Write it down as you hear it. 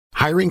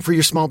Hiring for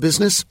your small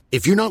business?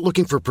 If you're not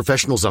looking for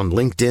professionals on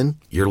LinkedIn,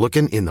 you're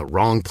looking in the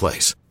wrong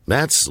place.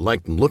 That's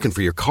like looking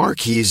for your car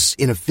keys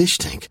in a fish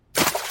tank.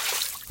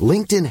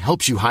 LinkedIn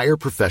helps you hire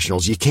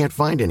professionals you can't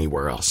find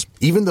anywhere else,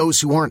 even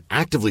those who aren't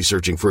actively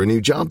searching for a new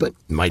job but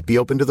might be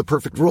open to the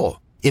perfect role.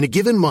 In a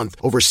given month,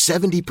 over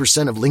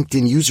 70% of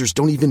LinkedIn users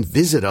don't even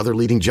visit other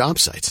leading job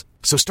sites.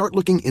 So start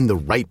looking in the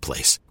right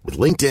place. With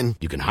LinkedIn,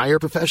 you can hire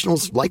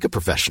professionals like a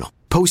professional.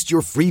 Post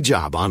your free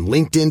job on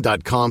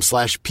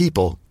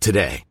linkedin.com/people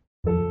today.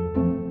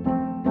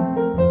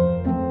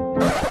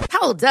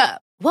 Hold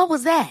up. What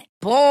was that?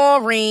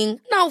 Boring.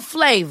 No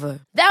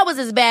flavor. That was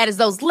as bad as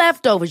those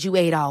leftovers you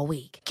ate all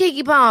week.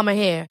 Keke Palmer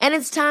here, and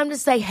it's time to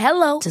say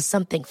hello to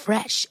something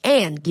fresh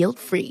and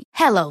guilt-free.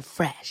 Hello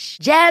Fresh.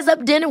 Jazz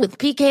up dinner with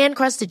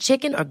pecan-crusted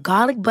chicken or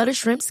garlic butter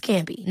shrimp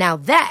scampi. Now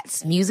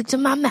that's music to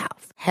my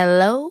mouth.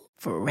 Hello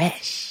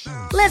Fresh.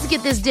 Let's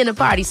get this dinner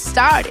party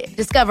started.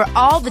 Discover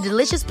all the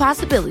delicious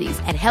possibilities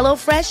at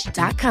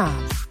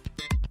hellofresh.com.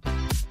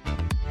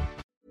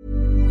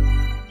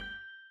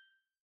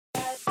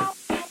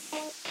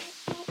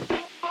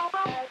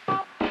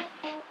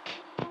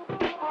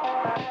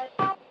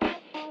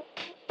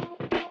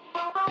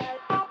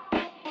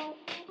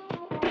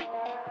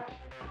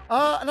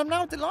 And I'm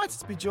now delighted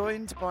to be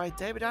joined by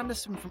David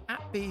Anderson from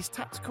 @Bees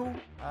Tactical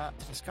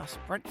to discuss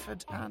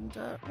Brentford and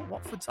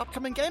Watford's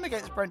upcoming game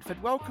against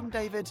Brentford. Welcome,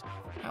 David.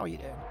 How are you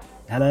doing?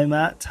 Hello,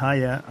 Matt.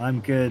 Hiya. I'm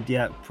good.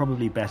 Yeah,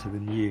 probably better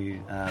than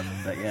you.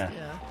 But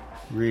yeah,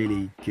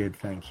 really good.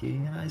 Thank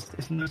you.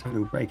 It's nice to have a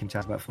little break and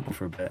chat about football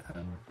for a bit.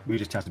 We were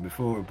just chatting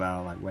before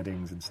about like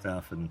weddings and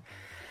stuff, and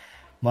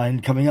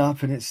mine coming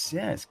up, and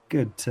it's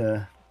good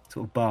to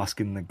sort of bask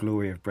in the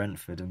glory of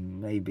Brentford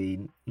and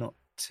maybe not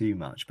too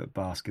much, but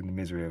bask in the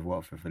misery of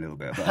Watford for a little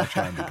bit. But I'll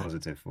try and be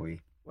positive for you.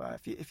 Well,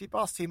 if you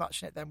bask too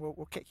much in it, then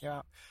we'll kick you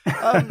out.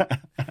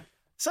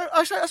 So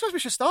actually, I suppose we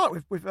should start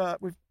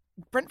with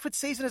Brentford's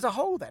season as a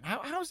whole. Then,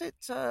 how's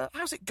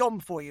it gone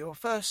for you? Your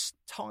first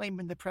time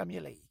in the Premier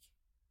League?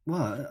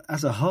 Well,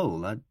 as a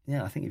whole, I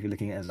think if you're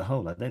looking at it as a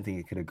whole, I don't think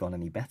it could have gone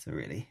any better,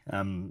 really.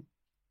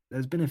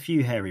 There's been a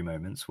few hairy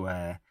moments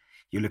where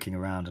you're looking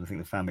around, and I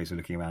think the fan base are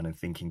looking around and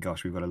thinking,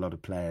 "Gosh, we've got a lot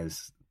of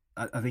players."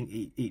 I think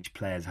each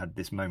player's had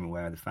this moment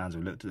where the fans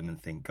have looked at them and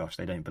think, gosh,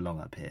 they don't belong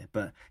up here.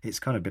 But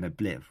it's kind of been a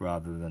blip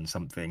rather than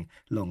something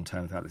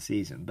long-term throughout the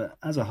season. But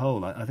as a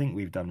whole, I think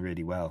we've done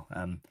really well.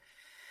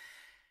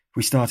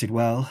 We started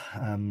well,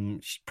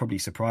 probably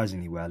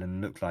surprisingly well,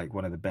 and looked like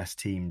one of the best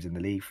teams in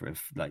the league for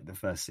like the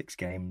first 6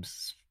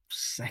 games.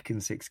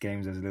 Second 6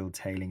 games, there's a little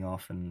tailing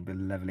off and we're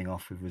levelling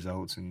off with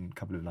results and a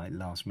couple of like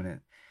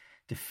last-minute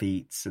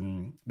defeats.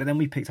 But then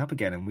we picked up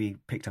again and we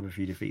picked up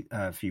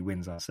a few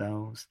wins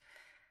ourselves.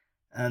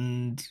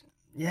 And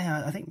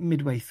yeah, I think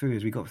midway through,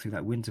 as we got through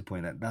that winter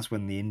point, that's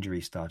when the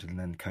injury started and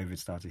then COVID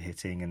started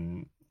hitting,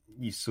 and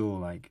you saw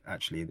like,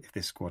 actually, if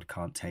this squad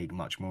can't take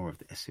much more of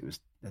this, it was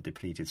a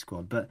depleted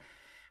squad. But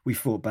we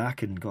fought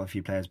back and got a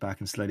few players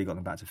back and slowly got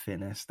them back to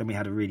fitness. Then we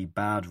had a really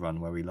bad run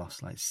where we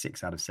lost like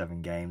 6 out of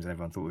 7 games and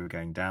everyone thought we were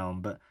going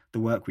down. But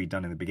the work we'd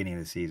done in the beginning of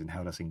the season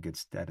held us in good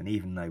stead. And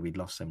even though we'd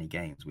lost so many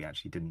games, we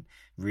actually didn't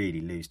really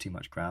lose too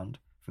much ground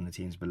from the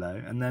teams below.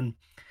 And then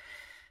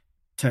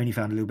Tony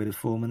found a little bit of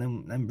form,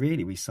 and then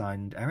really we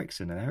signed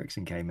Eriksen, and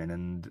Eriksen came in,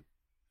 and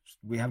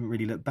we haven't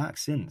really looked back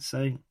since.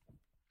 So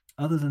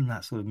other than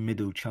that sort of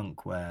middle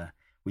chunk where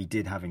we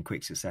did have in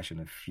quick succession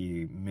a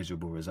few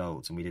miserable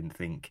results, and we didn't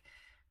think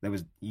there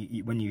was,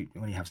 when you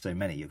have so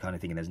many, you're kind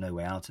of thinking there's no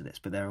way out of this,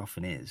 but there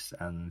often is.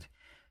 And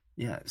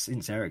yeah,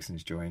 since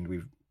Eriksen's joined,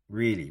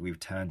 we've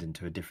turned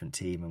into a different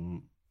team,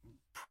 and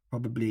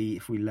probably,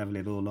 if we level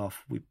it all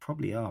off, we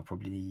probably are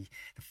the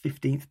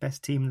 15th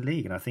best team in the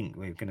league, and I think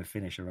we're going to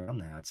finish around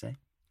there, I'd say.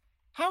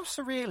 How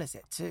surreal is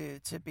it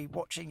to be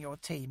watching your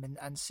team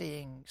and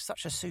seeing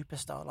such a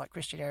superstar like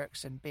Christian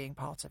Eriksen being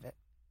part of it?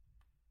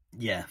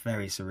 Yeah,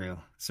 very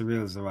surreal.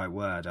 Surreal is the right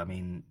word. I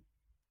mean,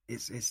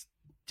 it's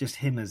just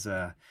him as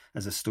a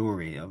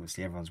story.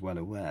 Obviously, everyone's well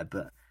aware,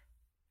 but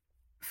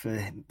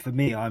for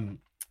me, I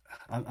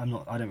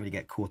don't really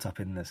get caught up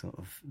in the sort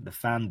of the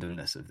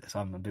fandomness of this.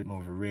 I'm a bit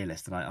more of a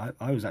realist, and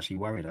I was actually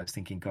worried. I was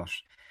thinking,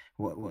 gosh,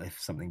 what if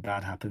something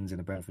bad happens in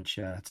a Brentford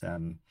shirt?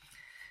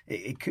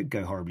 It could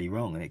go horribly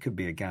wrong, and it could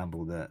be a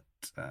gamble that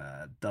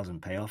doesn't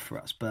pay off for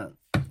us. But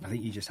I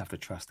think you just have to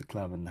trust the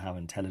club and how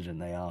intelligent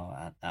they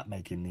are at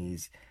making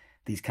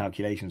these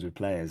calculations with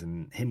players.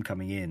 And him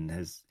coming in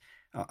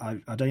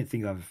I don't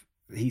think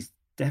he's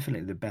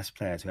definitely the best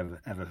player to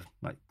ever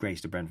like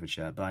graced a Brentford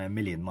shirt by a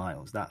million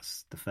miles.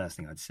 That's the first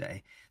thing I'd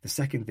say. The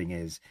second thing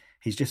is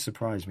he's just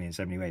surprised me in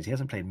so many ways. He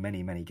hasn't played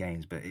many, many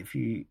games, but if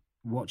you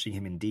watching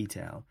him in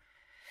detail,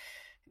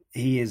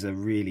 he is a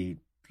really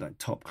like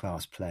top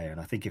class player. And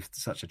I think if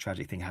such a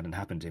tragic thing hadn't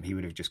happened to him, he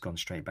would have just gone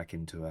straight back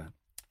into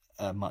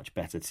a much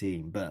better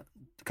team. But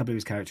a couple of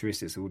his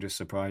characteristics will just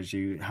surprise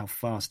you. How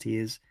fast he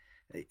is.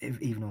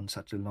 Even on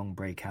such a long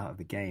break out of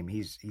the game,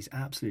 he's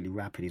absolutely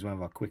rapid. He's one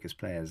of our quickest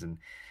players, and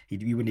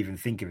you wouldn't even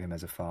think of him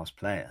as a fast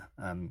player.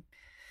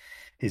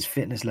 His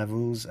fitness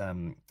levels,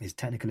 his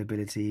technical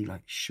ability,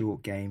 like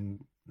short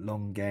game,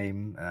 long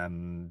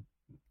game.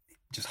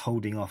 Just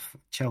holding off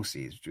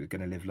Chelsea is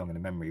going to live long in the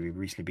memory. We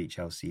recently beat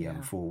Chelsea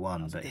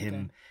 4-1, but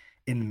him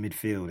in the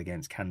midfield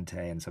against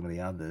Kante and some of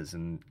the others,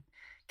 and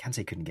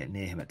Kante couldn't get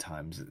near him at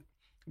times.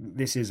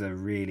 This is a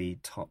really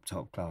top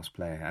class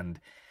player, and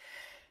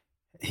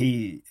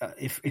he,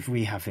 if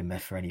we have him there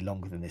for any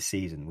longer than this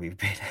season, we've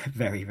been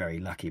very, very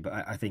lucky. But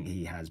I think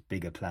he has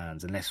bigger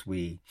plans unless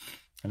we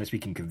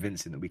can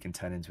convince him that we can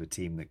turn into a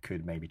team that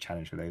could maybe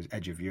challenge for those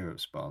edge of Europe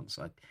spots.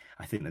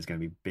 I think there's going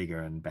to be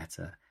bigger and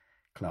better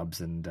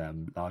clubs and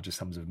larger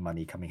sums of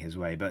money coming his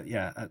way. But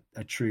yeah,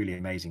 a truly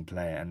amazing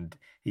player, and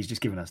he's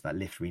just given us that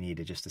lift we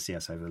needed just to see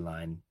us over the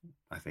line.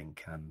 I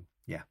think, and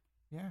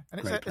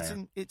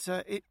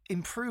it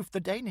improved the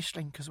Danish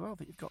link as well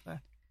that you've got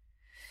there.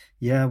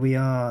 Yeah, we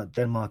are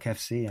Denmark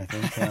FC. I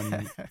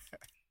think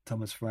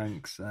Thomas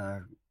Frank's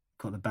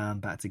got the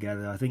band back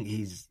together. I think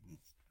he's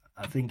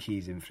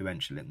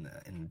influential in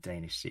the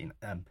Danish scene.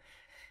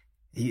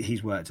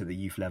 He's worked at the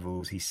youth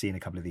levels. He's seen a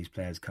couple of these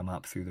players come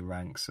up through the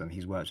ranks, and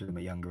he's worked with them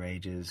at younger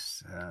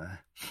ages.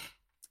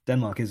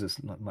 Denmark is a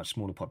much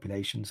smaller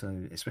population,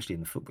 so especially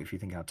in the football, if you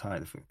think how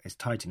tight it's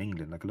tight in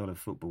England, like a lot of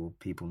football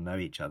people know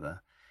each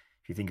other.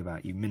 If you think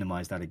about, you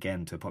minimise that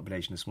again to a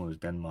population as small as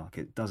Denmark,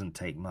 it doesn't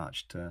take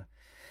much to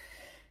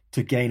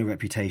gain a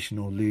reputation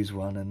or lose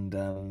one. And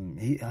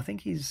I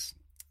think he's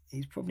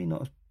probably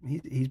not.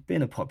 He's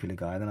been a popular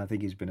guy, then I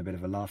think he's been a bit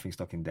of a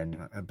laughingstock in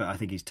Denmark. But I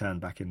think he's turned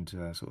back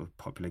into a sort of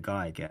popular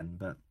guy again.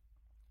 But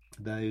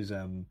those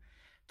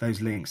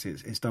links,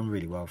 it's done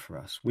really well for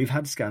us. We've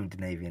had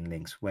Scandinavian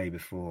links way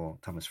before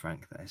Thomas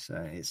Frank, though,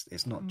 so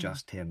it's not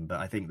just him.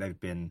 But I think they've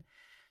been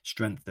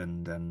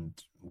strengthened, and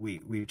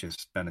we've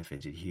just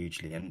benefited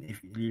hugely. And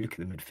if you look at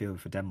the midfield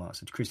for Denmark,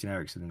 so Christian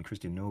Eriksen and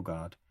Christian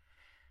Norgard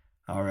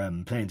are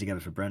playing together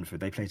for Brentford.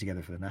 They play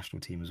together for the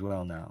national team as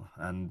well now,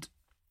 and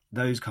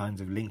those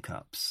kinds of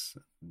link-ups,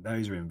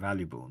 those are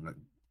invaluable.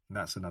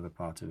 That's another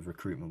part of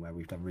recruitment where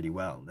we've done really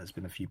well. There's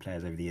been a few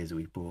players over the years that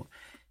we've bought.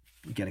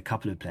 You get a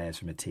couple of players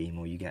from a team,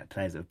 or you get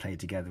players that have played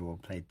together or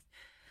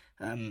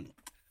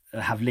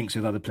have links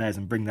with other players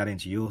and bring that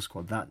into your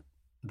squad. That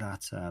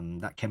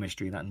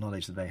chemistry, that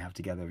knowledge that they have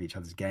together of each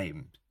other's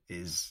game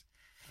is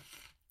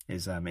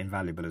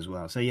invaluable as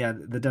well. So yeah,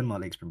 the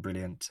Denmark league's been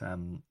brilliant.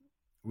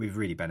 We've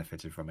really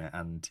benefited from it,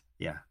 and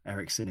yeah,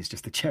 Eriksen is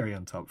just the cherry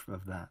on top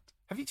of that.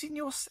 Have you seen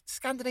your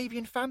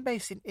Scandinavian fan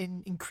base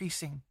in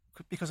increasing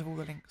because of all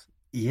the links?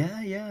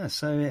 Yeah.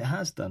 So it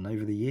has done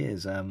over the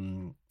years. I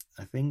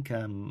think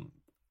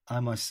I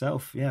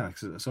myself,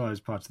 so I was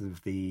part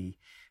of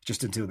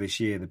just until this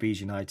year, the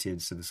Bees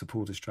United, so the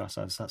Supporters Trust.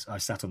 I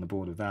sat on the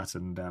board of that,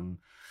 and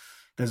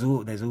there's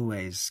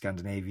always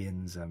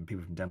Scandinavians,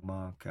 people from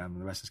Denmark, the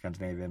rest of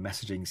Scandinavia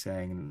messaging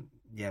saying,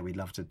 yeah, we'd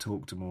love to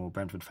talk to more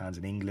Brentford fans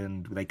in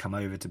England. Would they come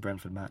over to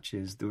Brentford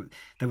matches?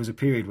 There was a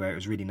period where it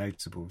was really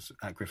noticeable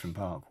at Griffin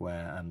Park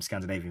where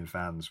Scandinavian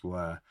fans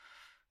were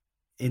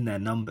in their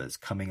numbers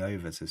coming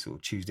over to sort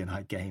of Tuesday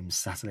night games,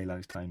 Saturday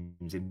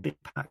lunchtimes in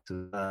big packs.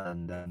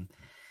 And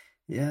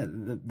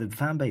the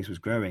fan base was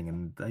growing,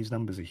 and those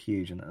numbers are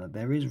huge, and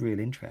there is real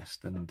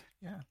interest. And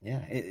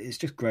it's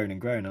just grown and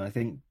grown. And I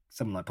think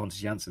someone like Pontus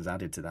Jansson's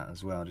added to that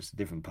as well, just a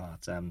different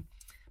part.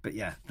 But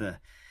yeah, the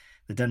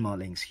Denmark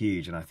link's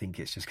huge, and I think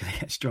it's just going to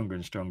get stronger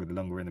and stronger the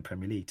longer we're in the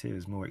Premier League too,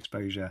 as more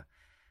exposure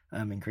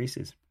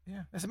increases.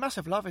 Yeah, there's a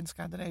massive love in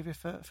Scandinavia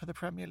for the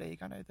Premier League.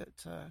 I know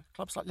that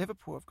clubs like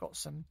Liverpool have got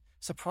some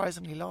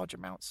surprisingly large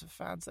amounts of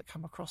fans that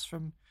come across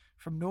from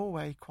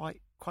Norway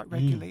quite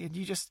regularly, and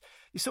you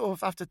sort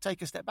of have to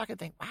take a step back and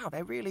think, wow,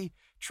 they're really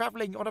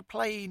travelling on a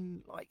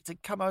plane to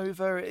come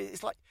over.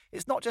 It's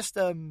not just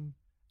a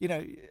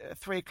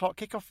 3:00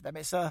 kickoff for them.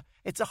 It's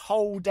a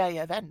whole day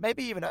event,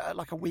 maybe even a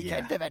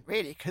weekend event,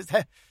 really, because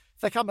if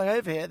they're coming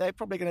over here, they're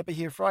probably going to be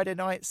here Friday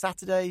night,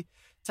 Saturday,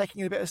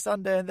 taking a bit of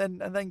Sunday, and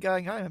then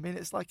going home. I mean,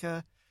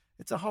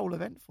 it's a whole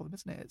event for them,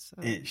 isn't it?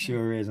 It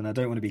sure is, and I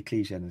don't want to be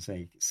cliched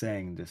and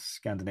saying the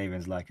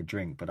Scandinavians like a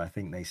drink, but I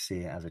think they see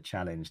it as a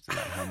challenge to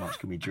how much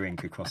can we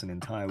drink across an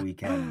entire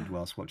weekend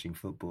whilst watching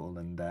football,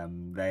 and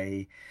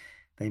they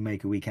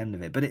make a weekend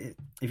of it. But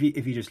if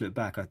you just look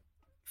back,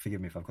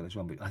 forgive me if I've got this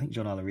wrong, but I think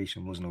John Arne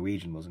Riise was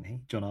Norwegian, wasn't he?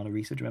 John Arne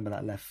Riise, do you remember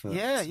that left foot?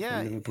 Yeah.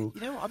 For Liverpool?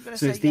 You know what, I'm going to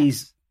say it's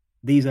yes.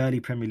 These early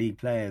Premier League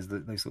players,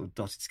 those sort of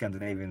dotted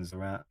Scandinavians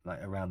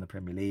around the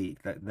Premier League,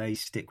 that they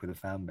stick with the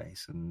fan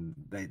base, and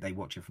they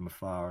watch it from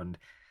afar. And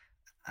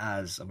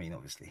as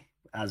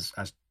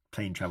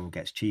plane travel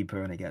gets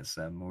cheaper and it gets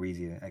more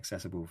easily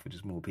accessible for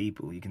just more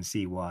people, you can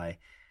see why,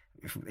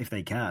 if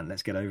they can,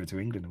 let's get over to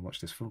England and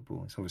watch this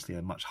football. It's obviously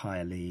a much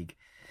higher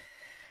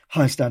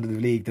standard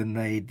of league than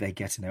they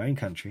get in their own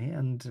country,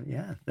 and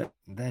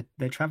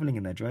they're travelling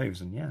in their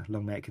droves, and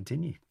long may it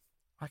continue.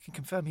 I can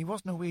confirm he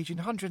was Norwegian.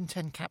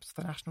 110 caps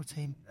for the national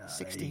team,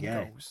 16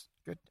 goals.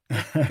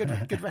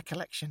 Good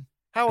recollection.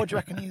 How old do you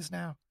reckon he is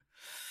now?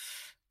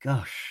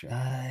 Gosh,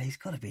 he's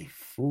got to be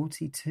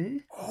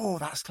 42. Oh,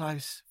 that's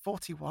close.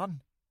 41.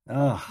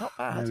 Oh, not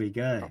bad. There we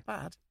go. Not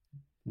bad.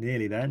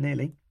 Nearly there,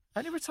 nearly.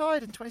 Only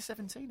retired in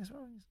 2017 as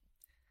well.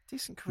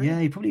 Decent career. Yeah,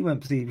 he probably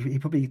went. He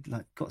probably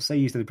got so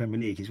used to the Premier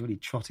League, he's really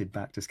trotted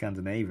back to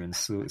Scandinavia and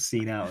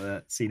seen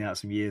out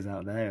some years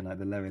out there in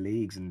the lower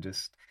leagues, and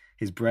just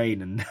his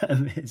brain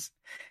and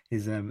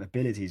his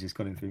abilities just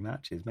got him through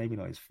matches. Maybe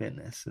not his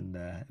fitness and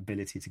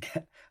ability to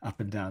get up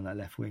and down that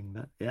left wing,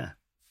 but yeah,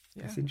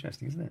 it's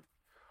interesting, isn't it?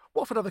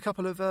 Watford have a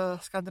couple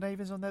of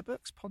Scandinavians on their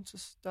books.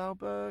 Pontus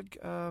Dahlberg,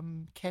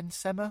 Ken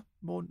Semmer,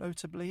 more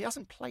notably. He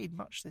hasn't played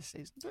much this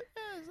season, but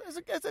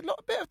there's a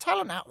bit of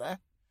talent out there.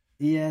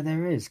 Yeah,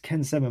 there is.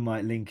 Ken Semmer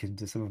might link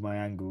into some of my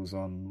angles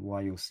on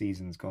why your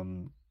season's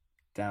gone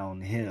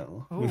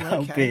downhill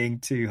without being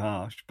too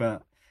harsh.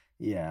 But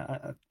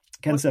yeah,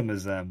 Ken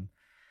Semmer's. Well,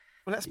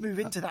 let's move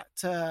into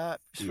that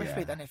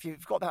swiftly then. If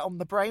you've got that on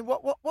the brain,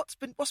 what's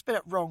been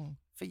wrong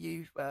for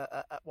you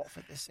at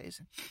Watford this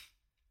season?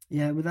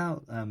 Yeah,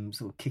 without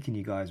sort of kicking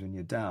you guys when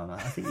you're down, I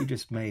think you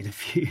just made a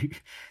few.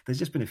 There's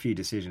just been a few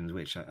decisions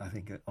which I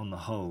think, on the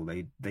whole,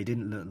 they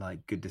didn't look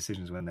like good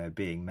decisions when they were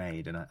being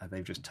made, and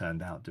they've just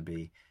turned out to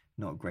be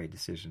not great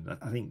decisions.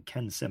 I think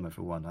Ken Semmer,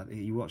 for one,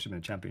 you watched him in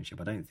the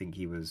Championship. I don't think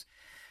he was.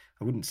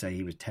 I wouldn't say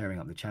he was tearing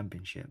up the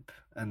Championship,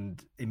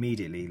 and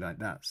immediately,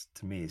 that's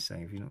to me is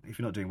saying if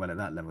you're not doing well at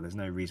that level, there's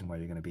no reason why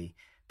you're going to be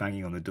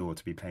banging on the door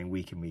to be playing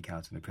week in week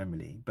out in the Premier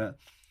League. But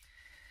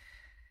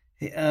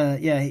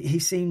he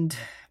seemed.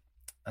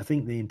 I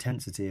think the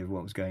intensity of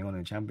what was going on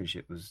in the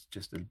Championship was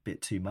just a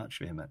bit too much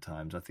for him at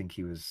times. I think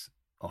he was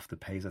off the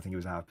pace. I think he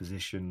was out of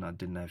position. I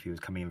didn't know if he was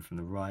coming in from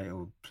the right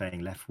or playing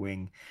left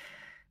wing.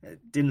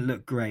 It didn't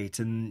look great,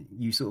 and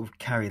you sort of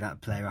carry that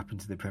player up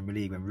into the Premier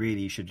League when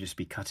really you should just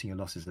be cutting your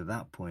losses at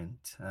that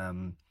point.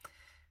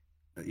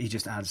 He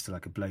just adds to a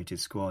bloated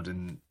squad,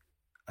 and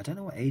I don't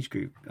know what age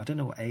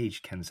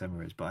Ken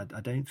Semmer is, but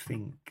I don't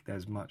think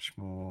there's much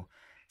more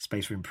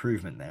space for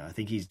improvement there. I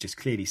think he's just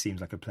clearly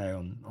seems like a player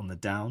on the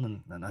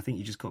down, and I think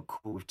you just got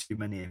caught with too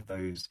many of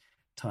those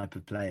type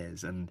of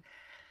players, and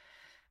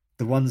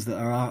the ones that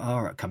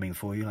are coming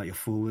for you, like your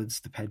forwards,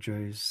 the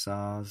Pedros,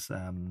 Sars,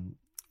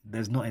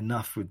 there's not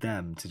enough with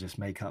them to just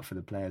make up for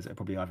the players that are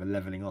probably either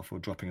levelling off or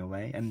dropping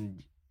away.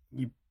 And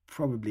you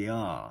probably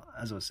are,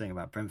 as I was saying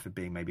about Brentford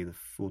being maybe the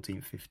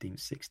 14th,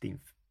 15th, 16th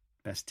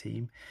best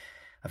team,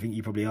 I think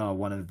you probably are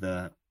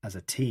as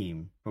a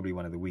team, probably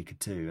one of the weaker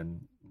two,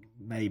 and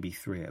maybe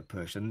three at a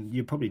push, and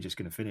you're probably just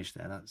going to finish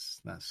there.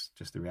 That's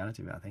just the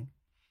reality of it, I think.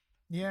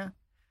 Yeah.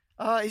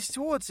 He's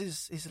towards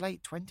his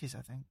late 20s,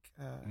 I think,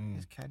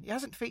 is Ken. He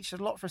hasn't featured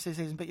a lot for us this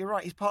season, but you're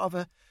right, he's part of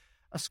a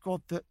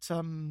squad that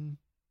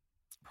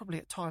probably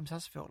at times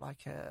has felt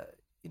like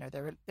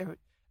there are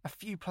a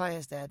few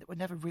players there that were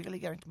never really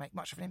going to make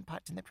much of an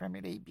impact in the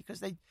Premier League because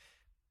they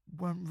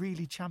weren't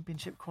really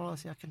Championship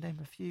quality. I can name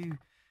a few.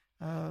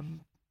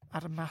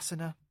 Adam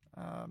Massena.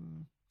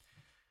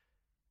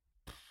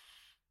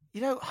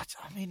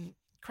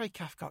 Craig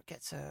Cathcart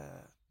gets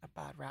a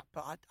bad rap,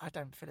 but I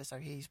don't feel as though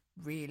he's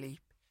really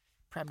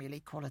Premier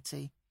League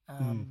quality.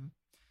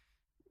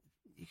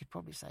 You could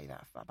probably say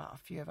that about a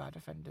few of our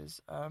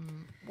defenders.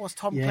 Was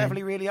Tom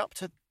Cleverley really up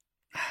to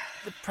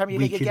the Premier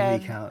League week again?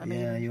 In, week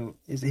out.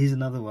 He's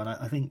another one.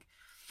 I think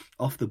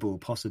off the ball,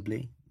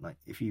 possibly,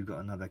 if you've got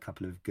another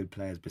couple of good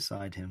players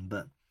beside him.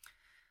 But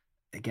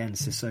again,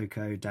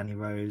 Sissoko, Danny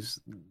Rose,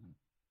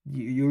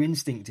 your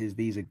instinct is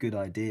these are good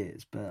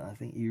ideas, but I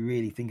think you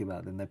really think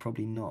about them, they're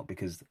probably not,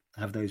 because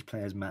have those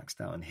players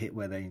maxed out and hit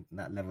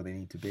that level they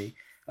need to be?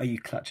 Are you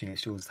clutching at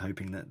straws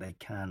hoping that they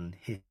can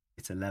hit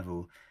a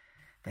level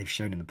they've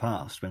shown in the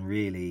past when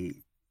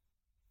really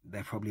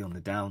they're probably on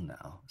the down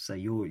now? So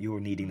you're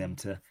needing them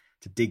to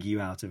dig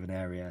you out of an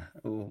area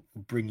or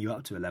bring you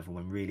up to a level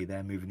when really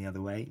they're moving the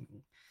other way.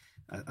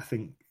 I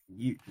think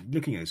you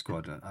looking at a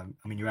squad,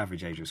 your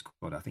average age of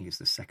squad, I think it's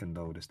the second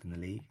oldest in the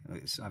league.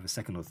 It's either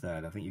second or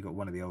third. I think you've got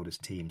one of the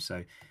oldest teams.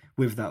 So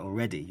with that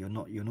already, you're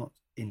not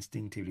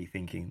instinctively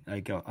thinking,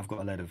 I've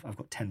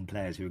got 10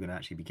 players who are going to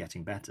actually be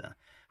getting better.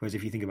 Whereas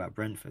if you think about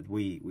Brentford,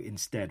 we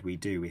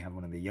have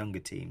one of the younger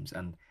teams,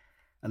 and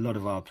a lot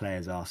of our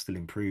players are still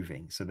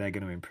improving. So they're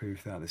going to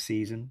improve throughout the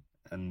season,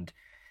 and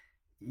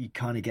you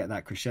kind of get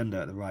that crescendo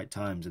at the right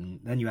times. And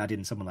then you add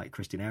in someone like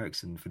Christian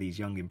Eriksen for these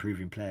young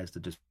improving players to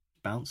just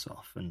bounce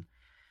off, and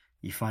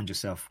you find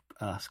yourself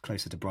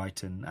closer to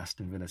Brighton,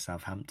 Aston Villa,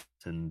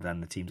 Southampton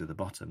than the teams at the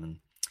bottom. And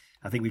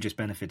I think we've just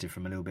benefited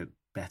from a little bit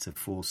better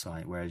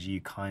foresight, whereas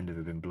you kind of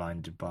have been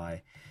blinded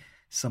by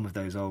some of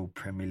those old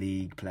Premier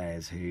League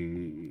players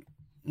who,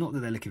 not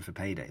that they're looking for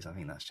paydays, I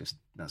think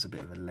that's a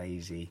bit of a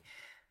lazy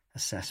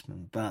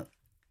assessment, but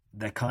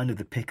they're kind of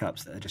the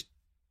pickups that are just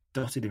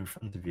dotted in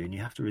front of you, and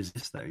you have to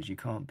resist those. You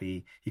can't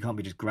be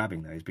just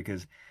grabbing those,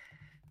 because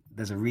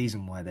there's a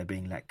reason why they're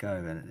being let go,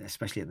 and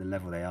especially at the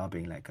level they are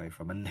being let go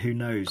from. And who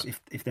knows,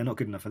 if they're not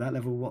good enough for that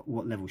level,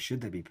 what level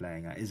should they be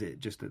playing at? Is it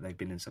just that they've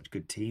been in such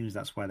good teams,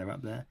 that's why they're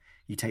up there?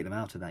 You take them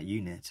out of that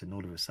unit and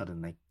all of a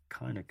sudden they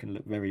kind of can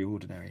look very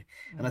ordinary.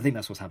 And I think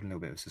that's what's happened a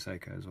little bit with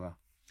Sissoko as well.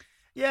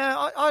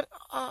 Yeah,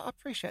 I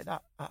appreciate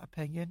that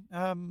opinion.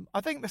 I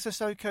think the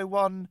Sissoko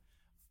one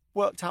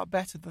worked out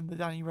better than the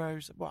Danny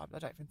Rose. Well, I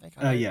don't even think.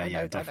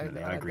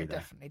 Definitely. I agree.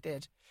 Definitely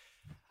did.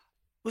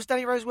 Was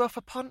Danny Rose worth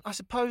a punt? I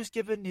suppose,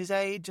 given his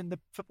age and the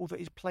football that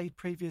he's played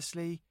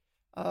previously,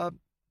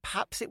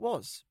 perhaps it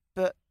was.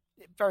 But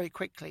it very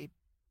quickly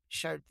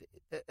showed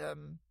that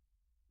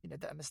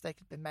that a mistake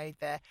had been made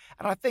there.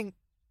 And I think,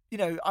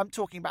 I'm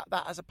talking about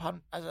that as a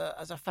punt,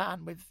 as a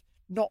fan with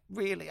not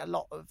really a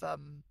lot of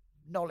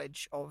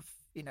knowledge of,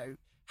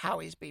 how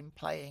he's been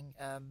playing,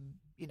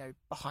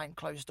 behind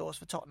closed doors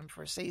for Tottenham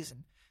for a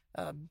season,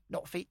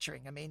 not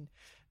featuring. I mean,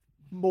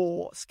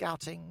 more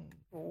scouting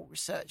or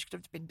research could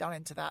have been done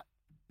into that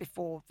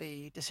before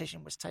the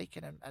decision was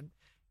taken, and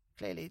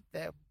clearly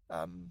there,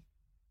 that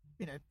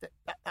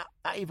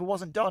either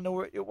wasn't done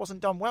or it wasn't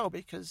done well,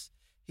 because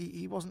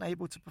he wasn't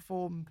able to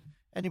perform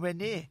anywhere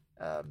near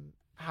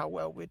how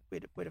well we'd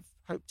have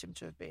hoped him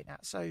to have been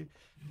at. So,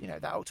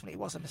 that ultimately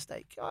was a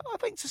mistake. I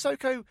think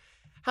Sissoko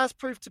has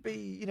proved to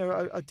be,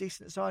 a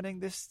decent signing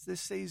this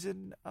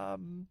season.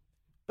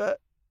 But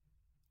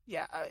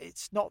yeah,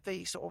 it's not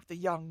the sort of the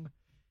young,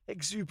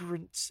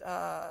 exuberant,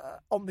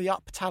 on the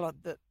up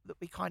talent that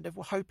we kind of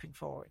were hoping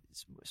for.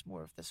 It's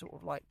more of the sort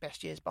of like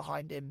best years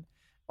behind him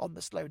on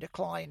the slow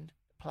decline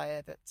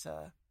player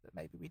that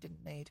maybe we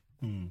didn't need.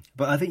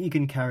 But I think you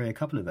can carry a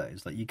couple of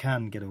those. Like, you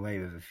can get away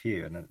with a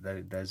few, and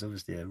there's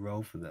obviously a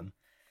role for them.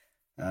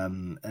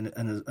 And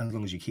as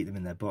long as you keep them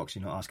in their box,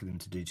 you're not asking them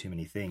to do too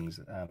many things.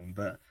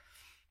 But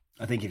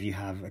I think if you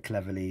have a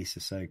Cleverley,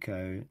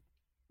 Sissoko,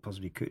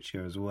 possibly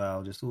Kutcher as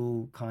well, just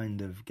all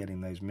kind of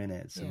getting those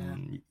minutes,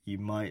 and you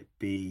might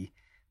be.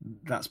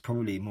 That's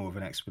probably more of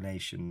an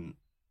explanation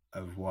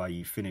of why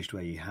you finished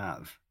where you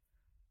have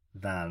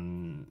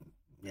than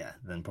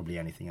probably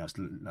anything else.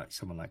 Like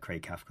someone like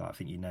Craig Cathcart, I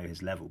think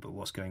his level, but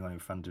what's going on in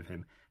front of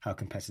him? How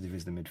competitive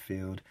is the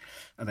midfield?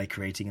 Are they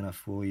creating enough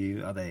for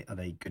you? Are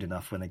they good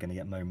enough when they're going to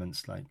get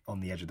moments like on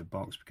the edge of the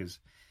box? Because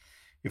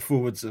your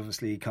forwards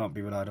obviously can't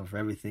be relied on for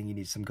everything. You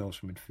need some goals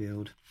from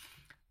midfield.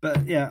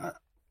 But yeah,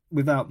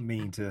 without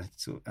meaning to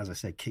sort of, as I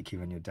said, kick you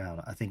when you're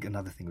down, I think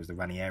another thing was the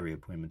Ranieri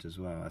appointment as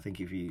well. I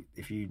think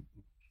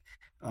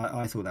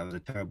I thought that was a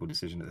terrible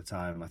decision at the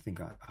time. I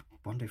think I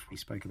wonder if we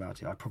spoke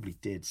about it. I probably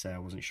did say I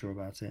wasn't sure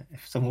about it.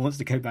 If someone wants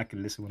to go back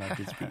and listen when I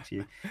did speak to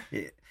you,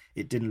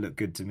 it didn't look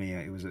good to me.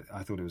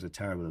 I thought it was a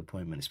terrible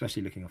appointment,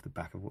 especially looking off the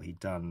back of what he'd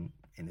done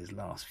in his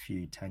last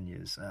few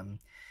tenures.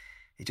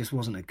 It just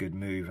wasn't a good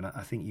move, and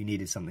I think you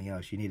needed something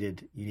else. You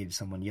needed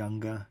someone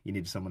younger. You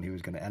needed someone who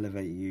was going to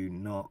elevate you,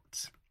 not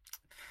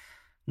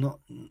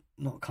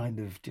kind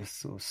of just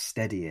sort of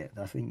steady it.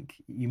 I think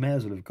you may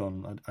as well have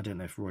gone. I don't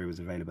know if Roy was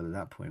available at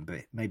that point,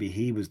 but maybe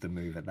he was the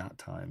move at that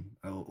time,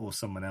 or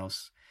someone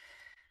else.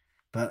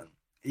 But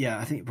yeah,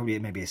 I think probably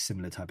maybe a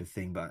similar type of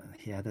thing. But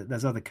yeah,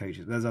 there's other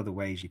coaches, there's other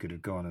ways you could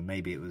have gone, and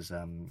maybe it was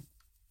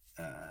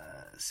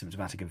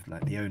symptomatic of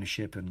like the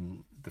ownership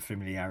and the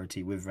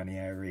familiarity with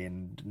Ranieri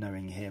and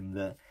knowing him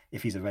that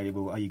if he's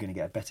available, are you going to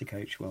get a better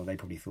coach? Well, they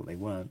probably thought they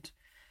weren't.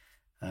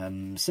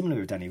 Similar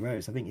with Danny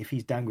Rose, I think if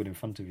he's dangled in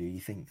front of you, you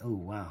think, oh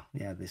wow,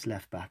 yeah, this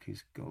left back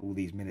who's got all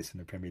these minutes in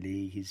the Premier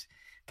League, he's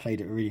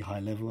played at a really high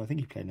level. I think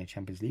he played in a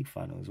Champions League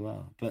final as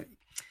well. But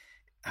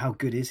how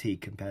good is he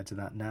compared to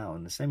that now?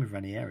 And the same with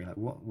Ranieri. Like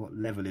what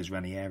level is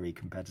Ranieri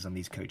compared to some of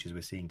these coaches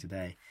we're seeing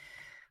today?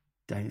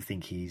 Don't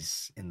think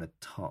he's in the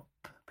top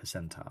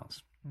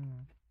percentiles.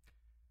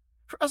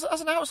 As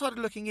an outsider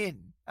looking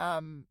in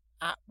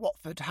at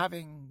Watford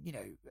having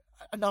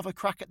another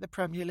crack at the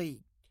Premier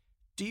League,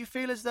 do you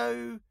feel as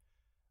though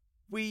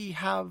we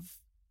have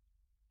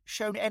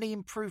shown any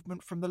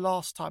improvement from the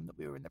last time that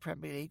we were in the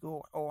Premier League,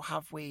 or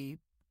have we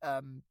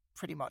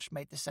pretty much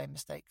made the same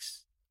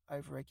mistakes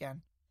over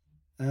again?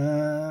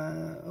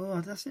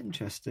 That's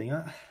interesting.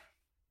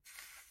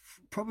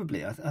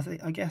 Probably.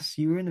 I guess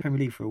you were in the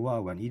Premier League for a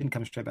while, weren't you? You didn't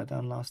come straight back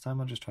down last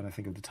time. I'm just trying to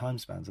think of the time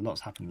spans. A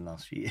lot's happened in the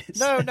last few years.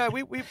 No,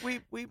 we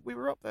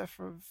were up there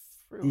for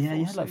 3 or 4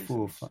 you had like 4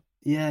 or 5.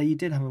 Yeah, you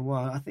did have a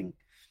while. I think.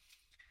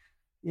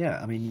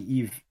 Yeah, I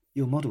mean,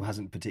 your model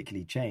hasn't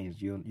particularly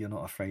changed. You're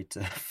not afraid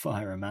to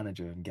fire a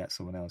manager and get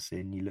someone else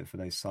in. You look for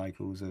those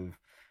cycles of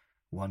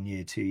 1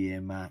 year, 2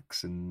 year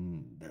max,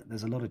 and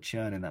there's a lot of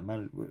churn in that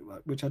manager,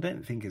 which I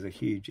don't think is a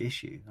huge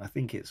issue. I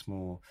think it's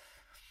more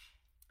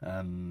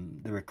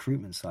the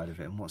recruitment side of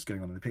it and what's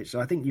going on the pitch.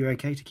 So I think you're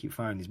okay to keep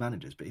firing these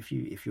managers, but if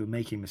you're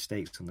making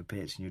mistakes on the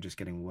pitch and you're just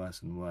getting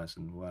worse and worse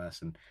and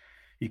worse, and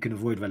you can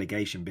avoid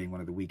relegation being one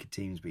of the weaker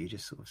teams, but you're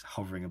just sort of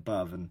hovering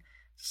above, and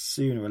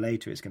sooner or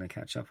later it's going to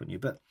catch up on you.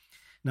 But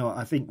no,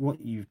 I think what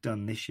you've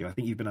done this year, I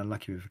think you've been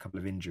unlucky with a couple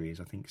of injuries.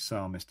 I think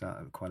Sarr missed out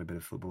on quite a bit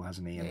of football,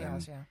 hasn't he? And he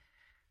has, yeah.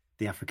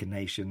 The African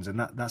nations, and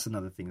that's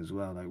another thing as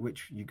well. Like,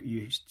 which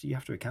you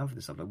have to account for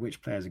this stuff. Like,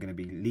 which players are going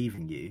to be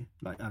leaving you?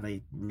 Like, are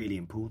they really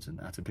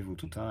important at a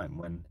pivotal time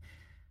when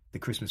the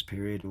Christmas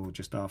period or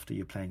just after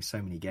you're playing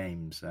so many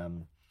games?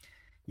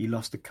 You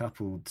lost a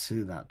couple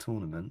to that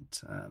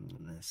tournament. I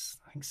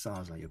think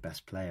Sarr's like your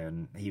best player,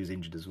 and he was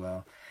injured as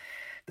well.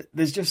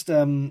 There's just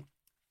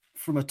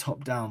from a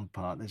top-down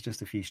part, there's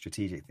just a few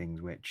strategic things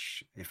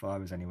which, if I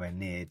was anywhere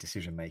near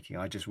decision-making,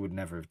 I just would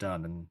never have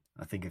done. And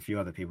I think a few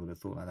other people have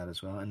thought like that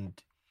as well. And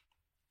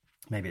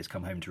maybe it's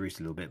come home to roost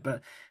a little bit.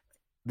 But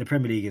the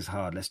Premier League is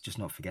hard. Let's just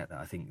not forget that.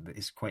 I think that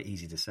it's quite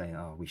easy to say,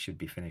 oh, we should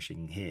be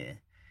finishing here.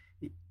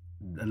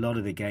 A lot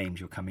of the games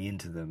you're coming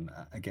into them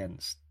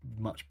against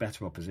much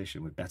better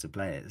opposition with better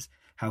players.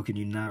 How can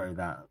you narrow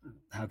that?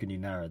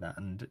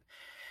 And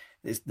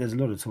there's a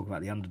lot of talk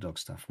about the underdog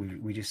stuff.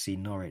 We just see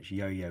Norwich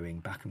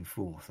yo-yoing back and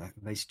forth.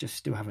 They just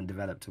still haven't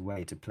developed a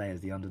way to play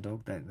as the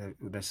underdog.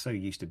 They're so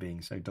used to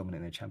being so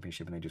dominant in the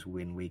Championship, and they just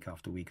win week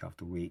after week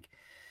after week.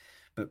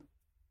 But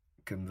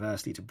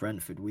conversely to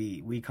Brentford,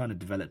 we kind of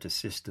developed a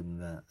system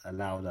that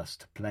allowed us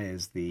to play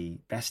as the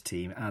best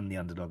team and the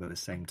underdog at the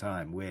same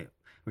time. We're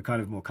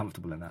kind of more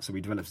comfortable in that. So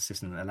we developed a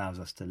system that allows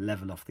us to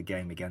level off the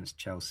game against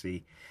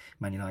Chelsea,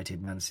 Man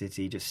United, Man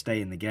City, just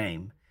stay in the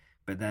game.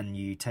 But then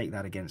you take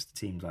that against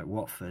teams like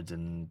Watford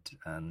and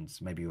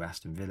maybe your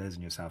Aston Villas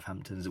and your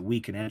Southamptons.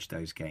 We can edge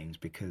those games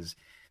because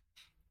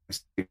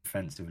we're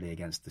defensively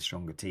against the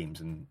stronger teams.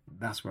 And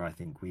that's where I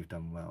think we've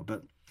done well.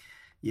 But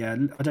yeah,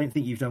 I don't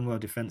think you've done well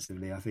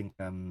defensively. I think...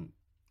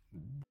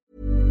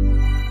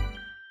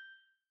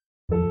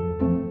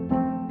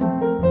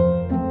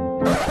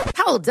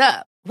 Hold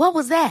up. What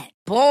was that?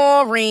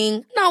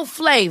 Boring. No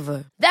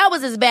flavor. That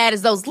was as bad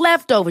as those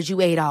leftovers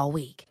you ate all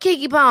week.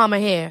 Keke Palmer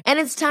here, and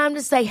it's time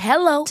to say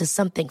hello to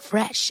something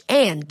fresh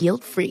and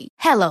guilt-free.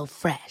 Hello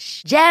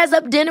Fresh. Jazz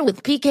up dinner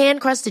with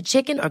pecan-crusted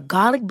chicken or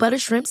garlic butter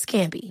shrimp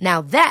scampi.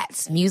 Now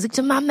that's music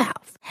to my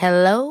mouth.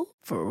 Hello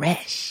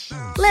Fresh.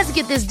 Let's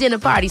get this dinner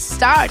party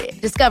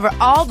started. Discover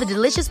all the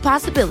delicious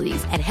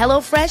possibilities at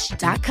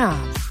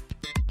hellofresh.com.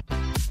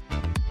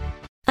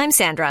 I'm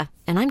Sandra,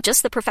 and I'm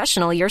just the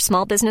professional your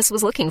small business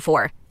was looking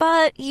for.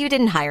 But you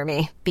didn't hire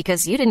me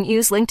because you didn't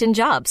use LinkedIn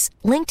Jobs.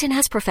 LinkedIn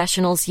has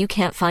professionals you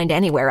can't find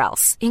anywhere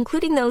else,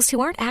 including those who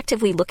aren't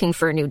actively looking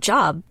for a new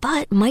job,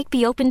 but might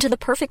be open to the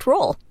perfect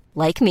role,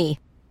 like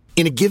me.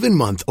 In a given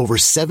month, over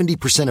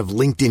 70% of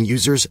LinkedIn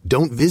users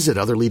don't visit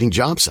other leading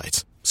job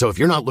sites. So if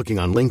you're not looking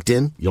on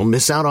LinkedIn, you'll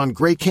miss out on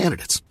great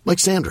candidates like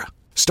Sandra.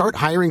 Start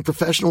hiring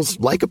professionals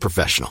like a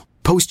professional.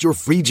 Post your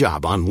free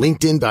job on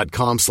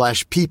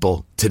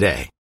linkedin.com/people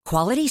today.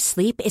 Quality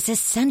sleep is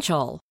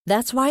essential.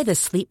 That's why the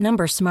Sleep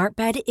Number Smart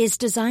Bed is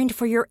designed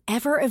for your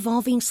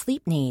ever-evolving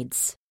sleep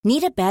needs.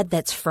 Need a bed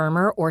that's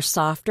firmer or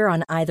softer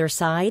on either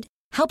side?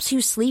 Helps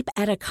you sleep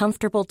at a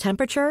comfortable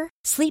temperature?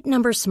 Sleep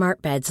Number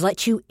Smart Beds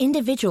let you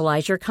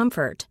individualize your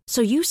comfort,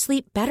 so you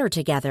sleep better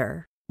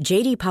together.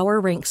 J.D.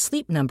 Power ranks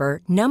Sleep Number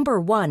number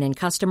 1 in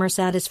customer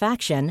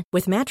satisfaction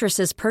with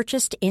mattresses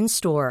purchased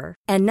in-store.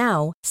 And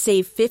now,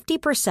 save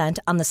 50%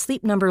 on the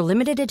Sleep Number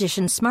Limited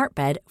Edition Smart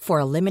Bed for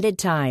a limited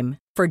time.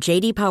 For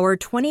J.D. Power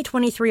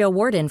 2023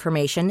 award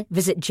information,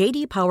 visit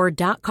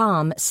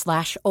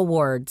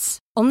jdpower.com/awards.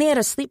 Only at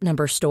a Sleep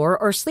Number store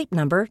or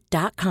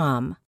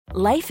sleepnumber.com.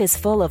 Life is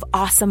full of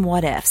awesome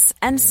what-ifs,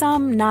 and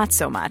some not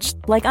so much,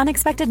 like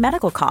unexpected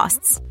medical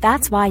costs.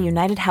 That's why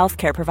United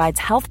Healthcare provides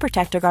Health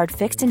Protector Guard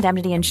fixed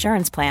indemnity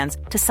insurance plans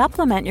to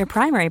supplement your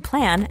primary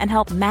plan and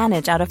help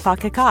manage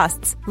out-of-pocket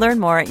costs. Learn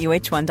more at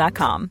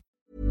uh1.com.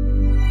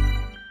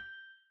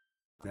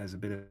 There's a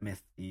bit of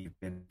myth that you've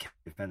been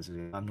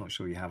defensively. I'm not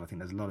sure you have. I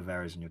think there's a lot of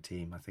errors in your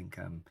team. I think...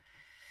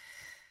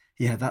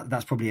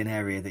 that's probably an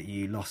area that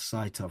you lost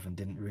sight of and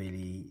didn't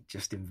really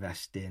just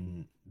invest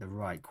in the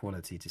right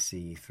quality to see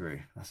you through.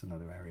 That's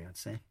another area, I'd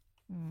say.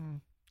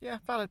 Yeah,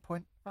 valid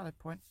point.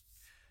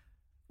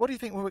 What do you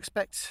think we'll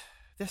expect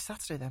this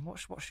Saturday then? What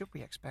should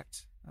we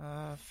expect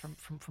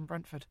from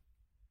Brentford?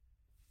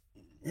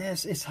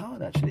 Yes, it's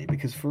hard actually,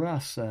 because for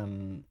us,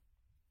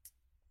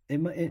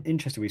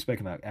 interesting. We've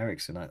spoken about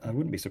Eriksen. I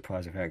wouldn't be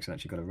surprised if Eriksen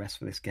actually got a rest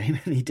for this game,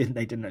 and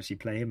they didn't actually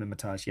play him, and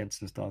Matthias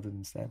Jensen started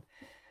instead.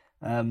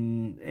 I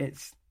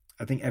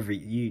think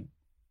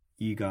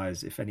you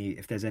guys, if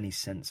there's any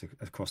sense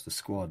across the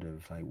squad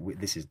of like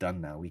this is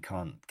done now, we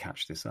can't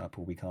catch this up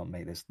or we can't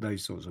make this,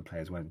 those sorts of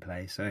players won't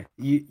play. So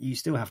you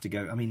still have to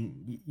go. I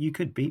mean, you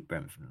could beat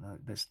Brentford.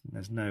 There's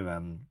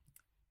no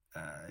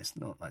it's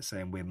not like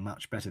saying we're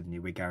much better than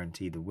you, we're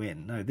guaranteed the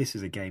win. No, this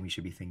is a game you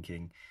should be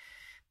thinking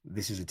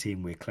this is a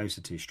team we're closer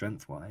to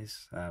strength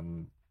wise.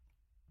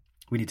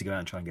 We need to go out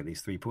and try and get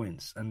these 3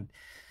 points, and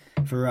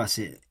for us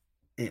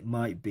it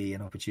might be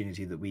an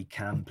opportunity that we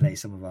can play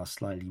some of our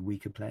slightly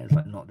weaker players,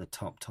 like not the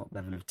top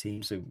level of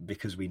team. So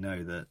because we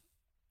know that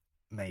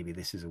maybe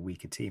this is a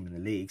weaker team in the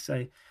league.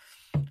 So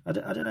I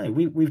don't know.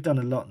 We've done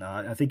a lot now.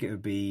 I think it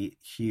would be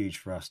huge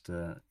for us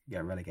to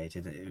get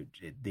relegated.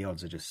 The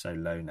odds are just so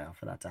low now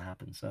for that to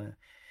happen. So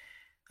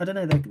I don't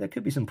know. There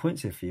could be some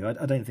points here for you.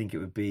 I don't think it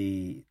would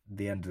be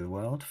the end of the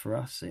world for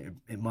us.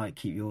 It might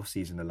keep your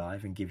season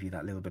alive and give you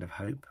that little bit of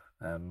hope.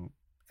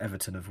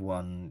 Everton have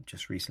won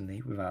just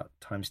recently without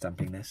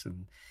time-stamping this,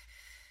 and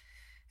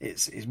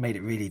it's made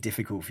it really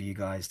difficult for you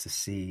guys to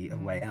see a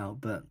way out.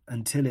 But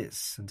until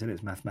it's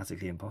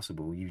mathematically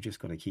impossible, you've just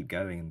got to keep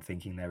going and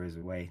thinking there is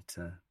a way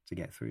to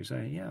get through. So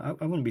yeah,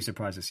 I wouldn't be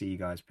surprised to see you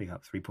guys pick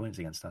up 3 points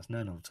against us.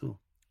 No, not at all.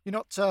 You're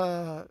not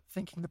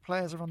thinking the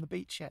players are on the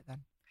beach yet,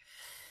 then?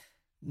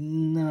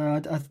 No,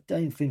 I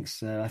don't think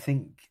so. I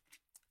think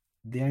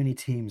the only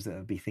teams that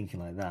would be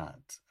thinking like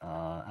that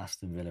are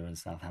Aston Villa and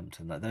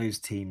Southampton. Like those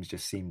teams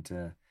just seem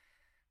to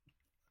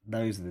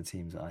those are the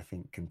teams that I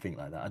think can think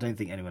like that. I don't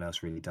think anyone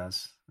else really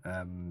does.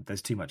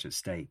 There's too much at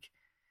stake.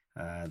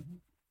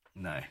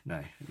 No.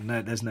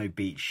 There's no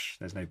beach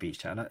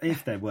chat.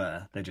 If there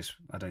were, I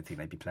don't think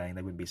they'd be playing.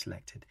 They wouldn't be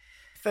selected.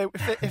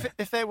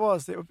 If there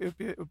was, it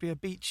would be a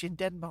beach in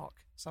Denmark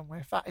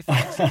somewhere. If that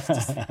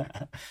exists.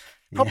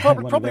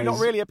 Probably not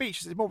really a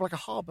beach. It's more like a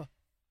harbour.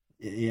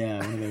 Yeah,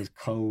 one of those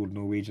cold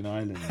Norwegian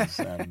islands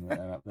that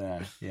are up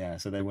there. Yeah,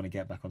 so they want to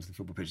get back onto the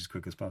football pitch as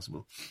quick as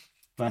possible.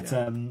 But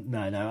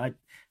no,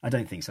 I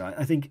don't think so.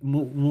 I think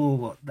more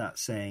what that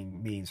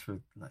saying means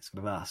for like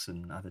sort of us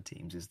and other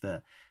teams is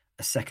that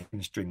a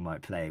second string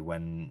might play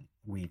when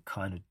we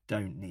kind of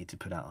don't need to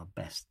put out our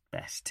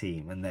best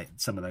team, and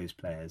some of those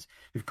players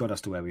who've got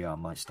us to where we are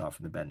might start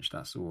from the bench.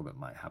 That's all that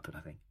might happen,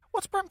 I think.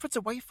 What's Brentford's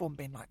away form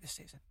been like this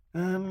season?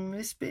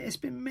 It's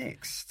been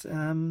mixed.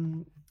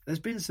 There's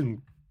been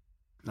some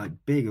like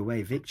big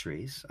away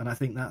victories, and I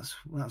think that's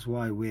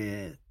why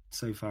we're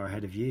so far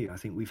ahead of you. I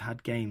think we've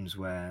had games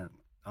where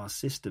our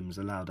systems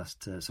allowed us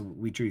to. So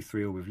we drew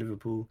 3-3 with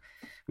Liverpool.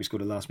 We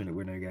scored a last-minute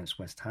winner against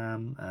West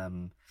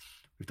Ham.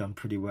 We've done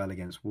pretty well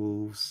against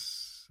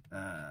Wolves.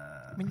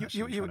 I mean,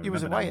 you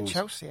was away at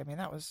Chelsea. I mean,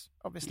 that was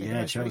obviously the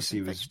most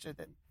Chelsea was.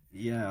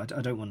 Yeah,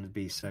 I don't want to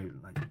be so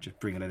like just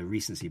bring a load of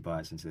recency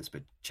bias into this,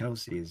 but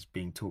Chelsea is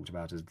being talked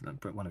about as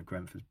one of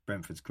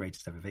Brentford's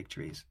greatest ever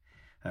victories.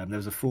 There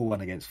was a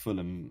 4-1 against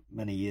Fulham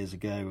many years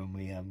ago when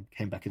we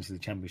came back into the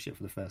Championship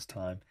for the first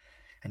time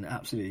and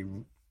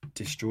absolutely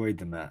destroyed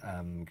them at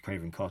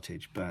Craven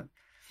Cottage. But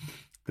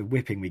the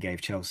whipping we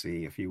gave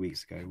Chelsea a few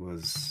weeks ago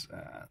was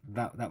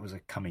that was a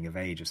coming of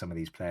age of some of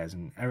these players,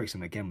 and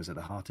Eriksen again was at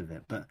the heart of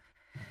it. But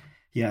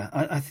yeah,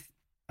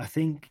 I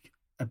think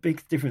a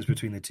big difference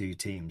between the two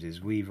teams is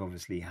we've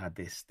obviously had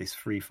this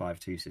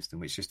 3-5-2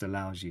 system, which just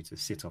allows you to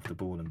sit off the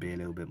ball and be a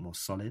little bit more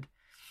solid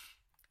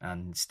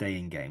and stay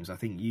in games. I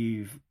think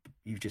you've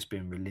just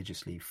been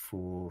religiously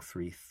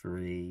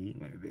 4-3-3,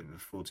 maybe a bit of a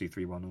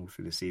 4-2-3-1 all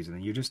through the season,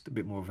 and you're just a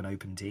bit more of an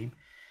open team.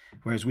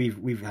 Whereas we've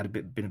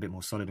been a bit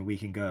more solid, and we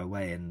can go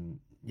away and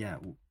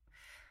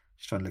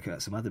just trying to look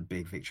at some other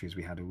big victories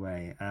we had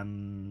away.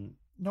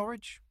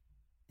 Norwich.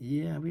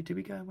 Yeah, did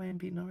we go away and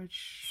beat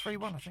Norwich?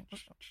 3-1, I think.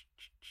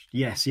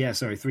 Yes,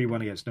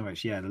 3-1 against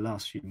Norwich. Yeah, the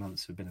last few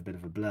months have been a bit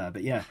of a blur,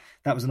 but yeah,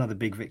 that was another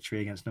big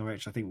victory against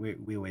Norwich. I think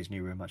we always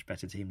knew we were a much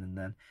better team than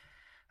then.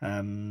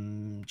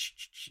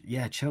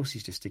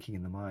 Chelsea's just sticking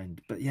in the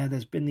mind, but yeah,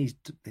 there's been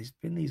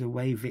these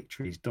away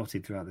victories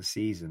dotted throughout the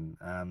season.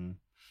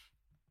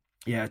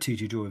 A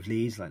 2-2 draw with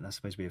Leeds, like that's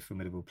supposed to be a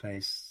formidable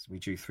place. We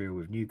drew 3-0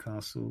 with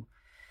Newcastle.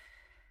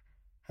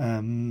 Got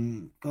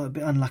a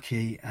bit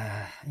unlucky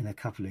in a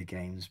couple of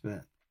games,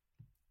 but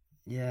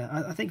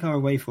yeah, I think our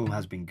away form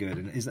has been good.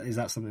 And is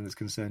that something that's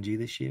concerned you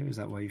this year? Is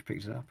that why you've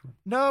picked it up?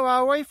 No,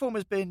 our away form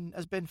has been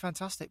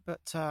fantastic,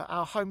 but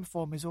our home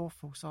form is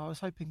awful. So I was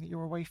hoping that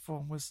your away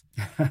form was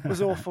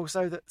awful,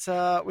 so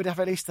that we'd have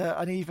at least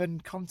an even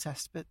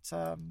contest. But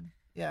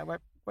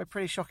we're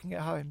pretty shocking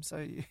at home,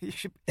 so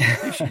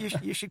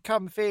you should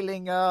come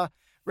feeling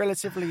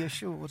relatively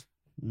assured.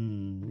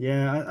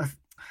 I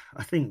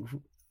think.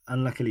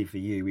 Unluckily for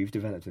you, we've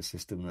developed a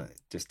system that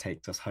just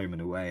takes us home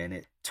and away,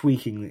 and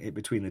tweaking it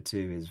between the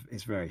two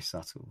is very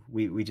subtle.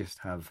 We just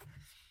have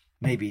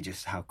maybe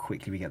just how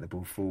quickly we get the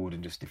ball forward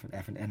and just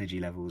different energy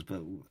levels,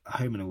 but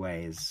home and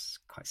away is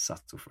quite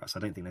subtle for us. I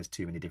don't think there's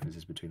too many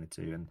differences between the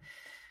two. And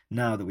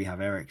now that we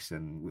have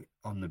Eriksen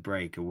on the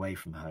break away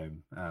from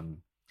home,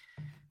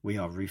 we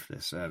are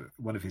ruthless.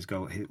 One of his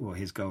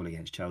goal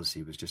against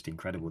Chelsea was just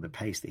incredible. The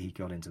pace that he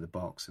got into the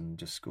box and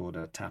just scored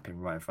a tap in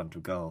right in front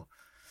of goal.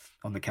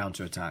 On the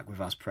counter-attack with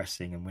us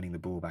pressing and winning the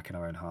ball back in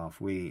our own half,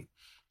 we're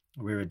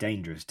a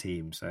dangerous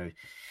team. So,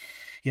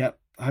 yeah,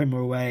 home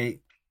or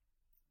away,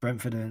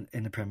 Brentford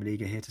in the Premier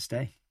League are here to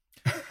stay.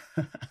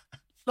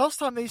 Last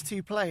time these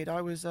two played,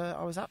 I was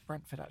at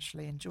Brentford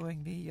actually,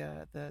 enjoying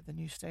the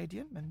new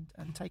stadium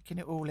and taking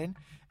it all in.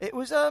 It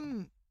was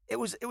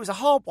a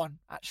hard one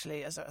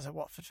actually as a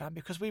Watford fan,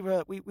 because we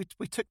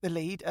took the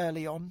lead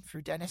early on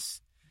through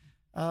Dennis.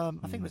 I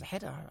think it was a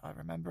header, I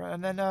remember,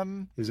 and then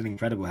it was an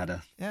incredible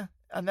header. Yeah,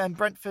 and then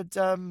Brentford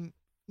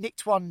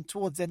nicked one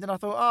towards the end, and I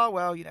thought, oh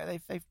well,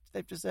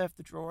 they've deserved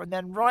the draw. And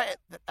then right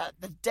at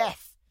the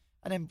death,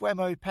 and then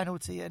Mbeumo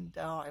penalty, and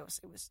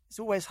it's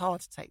always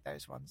hard to take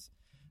those ones.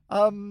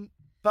 But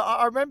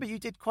I remember you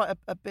did quite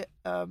a bit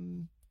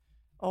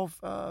of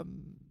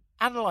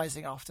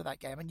analysing after that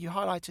game, and you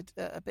highlighted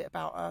a bit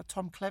about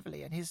Tom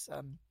Cleverley and his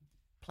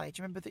play. Do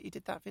you remember that you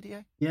did that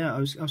video? Yeah, I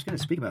was going to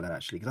speak about that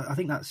actually, because I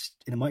think that's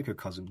in a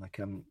microcosm, like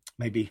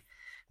maybe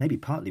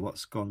partly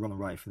what's gone wrong and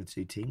right for the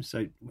two teams. So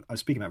I was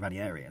speaking about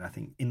Ranieri, and I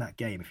think in that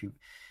game,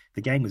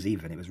 the game was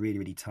even, it was really,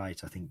 really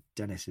tight. I think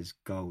Dennis's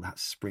goal, that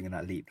spring and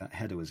that leap, that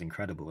header was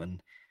incredible,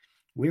 and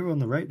we were on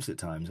the ropes at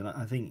times. And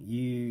I think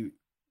you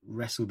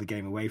wrestled the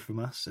game away from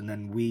us, and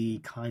then we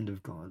kind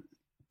of got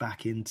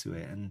back into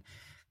it, and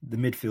the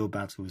midfield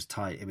battle was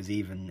tight. It was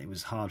even. It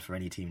was hard for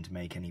any team to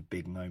make any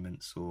big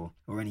moments or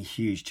any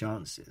huge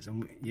chances.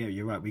 And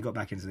you're right. We got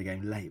back into the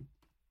game late,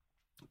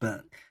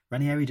 but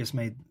Ranieri just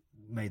made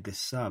made this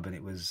sub, and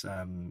it was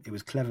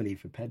cleverly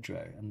for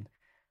Pedro. And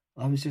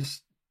I was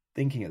just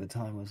thinking at the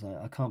time, I was like,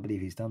 I can't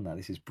believe he's done that.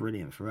 This is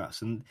brilliant for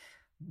us. And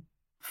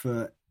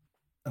for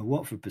a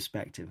Watford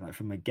perspective, like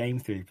from a game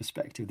theory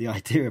perspective, the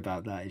idea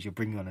about that is you're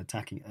bringing on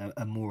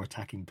a more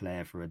attacking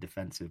player for a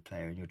defensive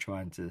player, and you're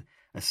trying to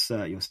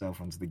assert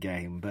yourself onto the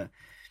game. But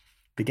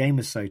the game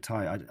was so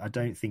tight, I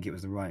don't think it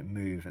was the right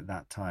move at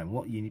that time.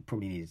 What you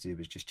probably needed to do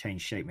was just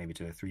change shape, maybe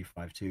to a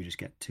 3-5-2, just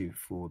get 2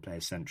 forward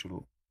players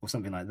central or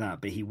something like that.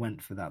 But he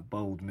went for that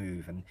bold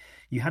move, and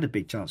you had a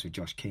big chance with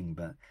Josh King,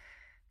 but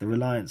the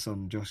reliance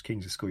on Josh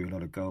King to score you a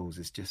lot of goals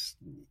is just,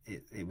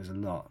 it was a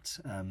lot.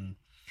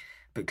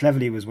 But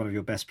Cleverley was one of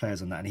your best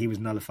players on that, and he was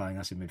nullifying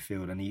us in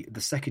midfield. And the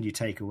second you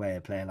take away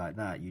a player like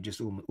that, you just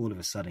all of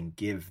a sudden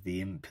give the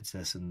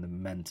impetus and the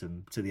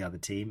momentum to the other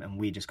team, and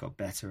we just got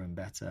better and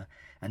better.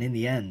 And in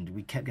the end,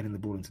 we kept getting the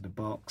ball into the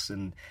box,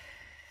 and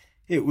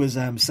it was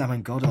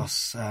Saman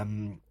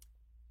Ghoddos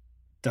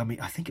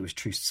dummy. I think it was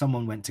true.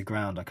 Someone went to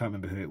ground. I can't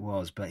remember who it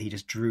was, but he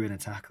just drew in a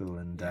tackle,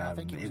 and I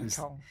think it was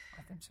Cole.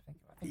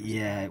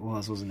 It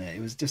was, wasn't it?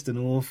 It was just an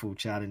awful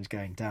challenge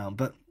going down,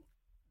 but.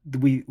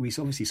 We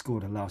obviously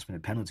scored a last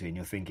minute penalty, and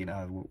you're thinking,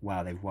 oh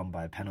wow, they've won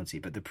by a penalty,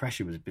 but the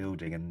pressure was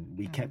building, and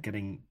we kept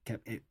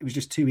it was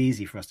just too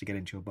easy for us to get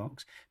into your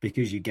box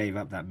because you gave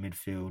up that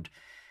midfield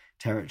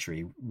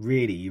territory.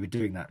 Really, you were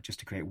doing that just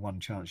to create one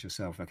chance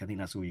yourself. Like, I think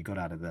that's all you got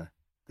out of the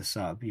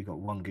sub. You got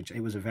one good.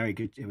 It was a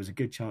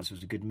good chance. It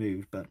was a good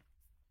move, but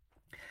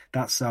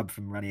that sub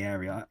from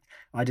Ranieri,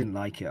 I didn't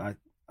like it.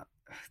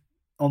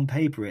 On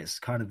paper, it's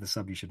kind of the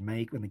sub you should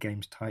make when the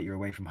game's tight. You're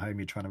away from home.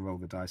 You're trying to roll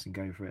the dice and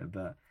go for it,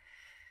 but.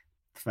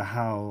 For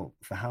how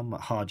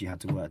hard you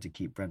had to work to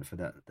keep Brentford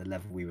at the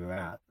level we were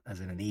at, as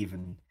an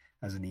even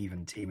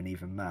team, an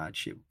even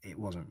match, it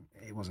wasn't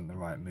the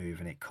right move,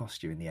 and it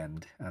cost you in the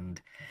end.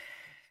 And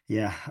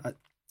yeah,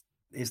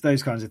 it's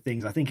those kinds of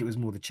things. I think it was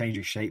more the change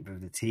of shape of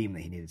the team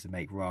that he needed to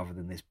make rather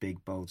than this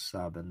big bold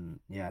sub.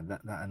 And yeah,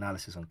 that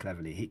analysis on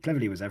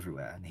Cleverley was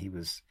everywhere, and he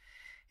was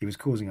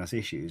causing us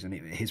issues, and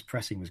his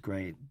pressing was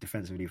great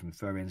defensively from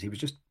throw-ins. He was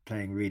just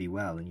playing really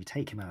well, and you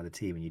take him out of the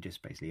team and you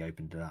just basically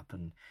opened it up,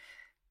 and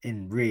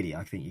really,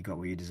 I think you got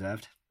what you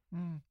deserved.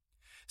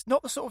 It's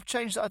not the sort of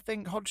change that I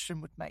think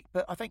Hodgson would make,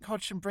 but I think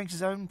Hodgson brings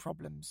his own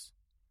problems.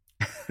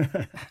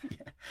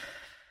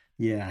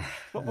 Yeah.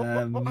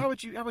 How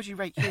would you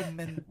rate him,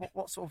 and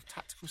what sort of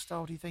tactical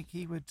style do you think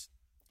he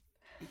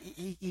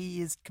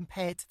is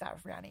compared to that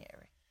of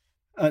Ranieri?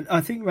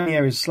 I think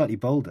Ranieri is slightly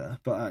bolder,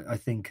 but I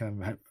think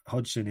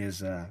Hodgson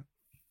is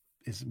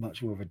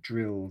much more of a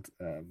drilled,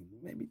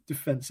 maybe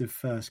defensive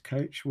first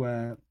coach,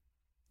 where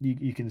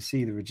you can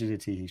see the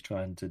rigidity he's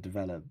trying to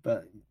develop.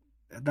 But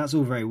that's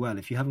all very well.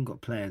 If you haven't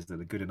got players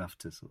that are good enough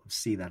to sort of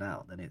see that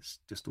out, then it's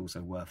just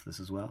also worthless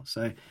as well.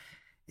 So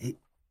he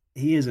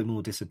is a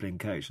more disciplined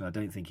coach, and I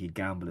don't think he'd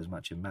gamble as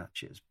much in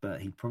matches, but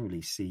he'd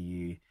probably see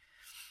you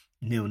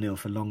 0-0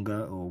 for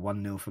longer or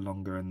 1-0 for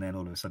longer, and then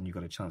all of a sudden you've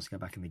got a chance to get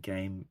back in the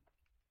game.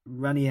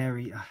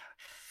 Ranieri,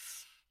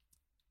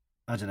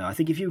 I don't know. I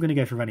think if you were going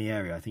to go for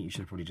Ranieri, I think you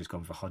should have probably just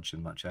gone for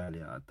Hodgson much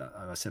earlier.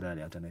 I said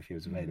earlier, I don't know if he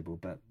was available,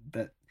 but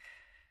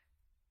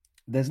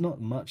there's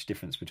not much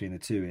difference between the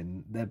two,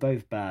 and they're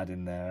both bad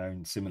in their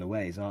own similar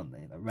ways, aren't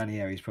they? Like,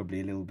 Ranieri's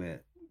probably a little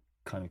bit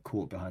kind of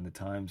caught behind the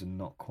times and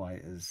not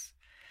quite as...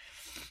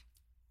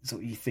 So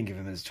you think of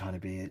him as trying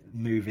to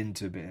move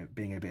into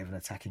being a bit of an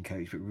attacking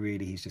coach, but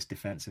really he's just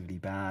defensively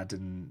bad.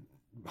 And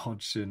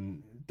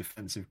Hodgson,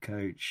 defensive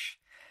coach,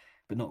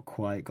 but not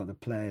quite got the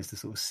players to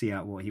sort of see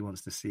out what he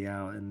wants to see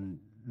out, and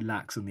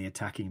lacks on the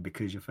attacking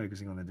because you're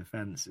focusing on the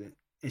defence.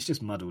 It's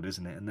just muddled,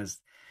 isn't it? And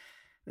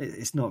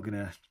it's not going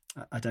to...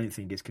 I don't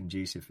think it's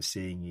conducive for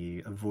seeing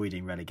you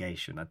avoiding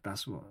relegation.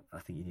 That's what I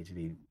think you need to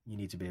be. You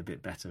need to be a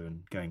bit better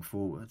and going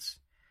forwards.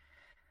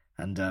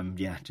 And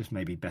just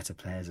maybe better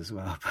players as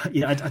well. But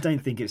yeah, I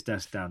don't think it's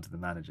just down to the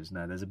managers.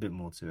 No, there's a bit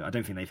more to it. I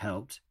don't think they've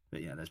helped,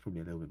 but yeah, there's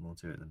probably a little bit more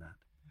to it than that.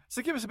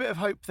 So give us a bit of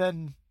hope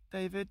then,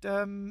 David.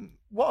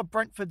 What are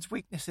Brentford's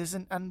weaknesses,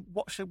 and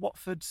what should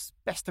Watford's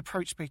best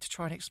approach be to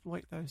try and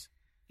exploit those,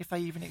 if they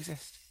even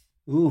exist?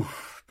 Ooh,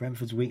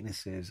 Brentford's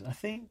weaknesses. I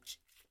think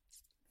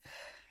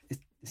it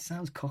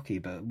sounds cocky,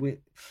 but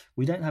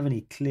we don't have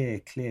any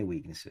clear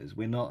weaknesses.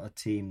 We're not a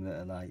team that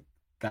are like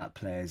that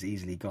player's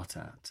easily got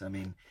at. I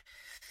mean,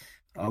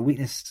 our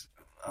weakness,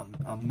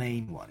 our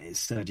main one, is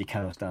Sergi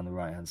Canos down the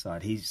right-hand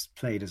side. He's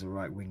played as a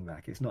right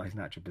wing-back. It's not his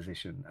natural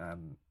position.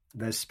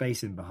 There's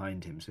space in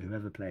behind him, so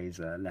whoever plays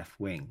left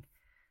wing,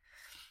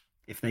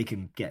 if they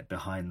can get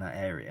behind that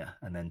area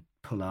and then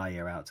pull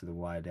Aya out to the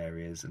wide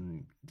areas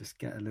and just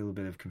get a little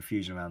bit of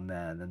confusion around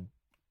there, and then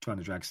trying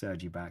to drag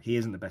Sergi back. He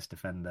isn't the best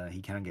defender.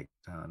 He can get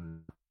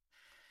down,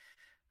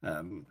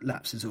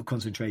 lapses of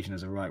concentration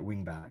as a right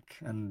wing-back.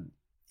 And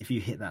if you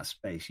hit that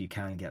space, you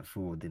can get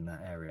forward in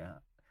that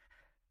area.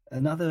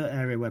 Another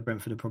area where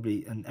Brentford are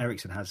probably, and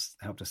Ericsson has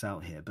helped us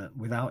out here, but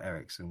without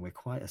Ericsson, we're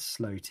quite a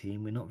slow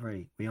team. We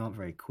aren't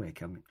very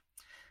quick. I mean,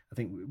 I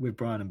think with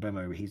Brian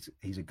Mbeumo,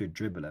 he's a good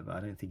dribbler, but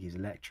I don't think he's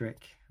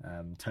electric.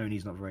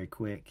 Tony's not very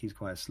quick. He's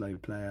quite a slow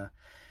player.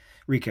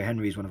 Rico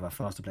Henry is one of our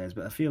faster players,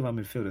 but a few of our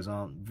midfielders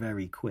aren't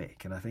very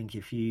quick. And I think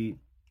if you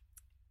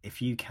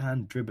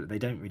can dribble, they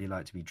don't really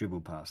like to be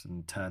dribbled past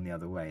and turn the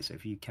other way. So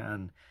if you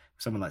can,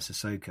 someone like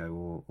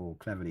Sissoko or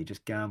Cleverley,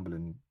 just gamble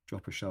and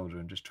drop a shoulder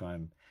and just try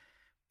and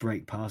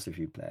break past a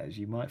few players,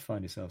 you might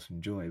find yourself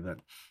some joy. But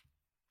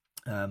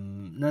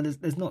no,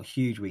 there's not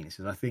huge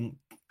weaknesses. I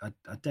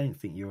don't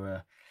think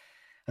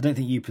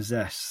you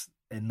possess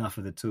enough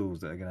of the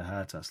tools that are going to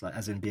hurt us, like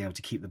as in being able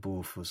to keep the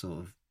ball for sort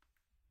of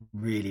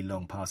really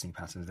long passing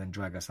patterns, then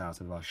drag us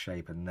out of our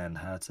shape and then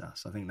hurt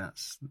us. I think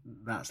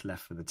that's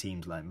left for the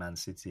teams like Man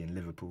City and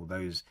Liverpool,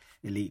 those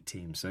elite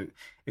teams. So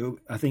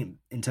I think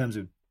in terms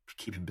of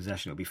keeping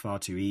possession, it'll be far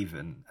too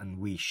even, and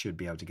we should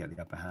be able to get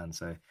the upper hand.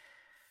 So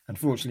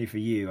unfortunately for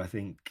you, I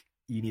think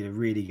you need a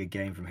really good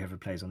game from whoever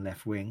plays on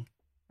left wing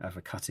for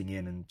cutting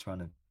in and trying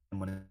to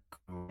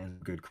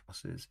good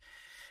crosses,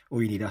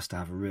 or you need us to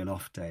have a real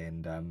off day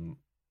and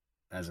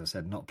as I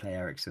said, not play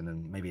Eriksen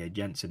and maybe a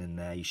Jensen in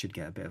there. You should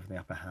get a bit of the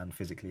upper hand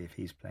physically if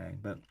he's playing.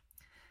 But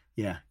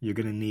yeah, you're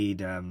going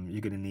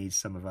to need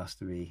some of us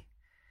to be,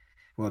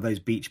 well, those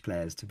beach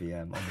players to be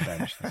on the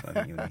bench. That's what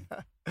I think you'll need.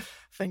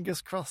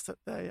 Fingers crossed that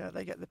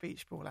they get the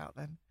beach ball out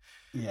then.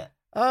 Yeah.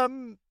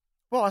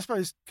 Well, I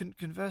suppose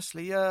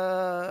conversely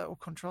or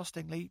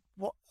contrastingly,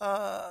 what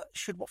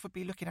should Watford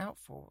be looking out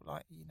for?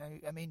 Like, you know,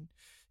 I mean,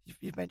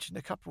 you've mentioned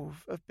a couple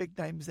of big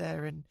names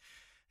there in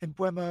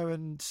Mbeumo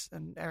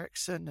and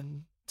Eriksen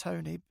and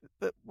Tony,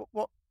 but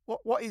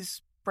what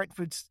is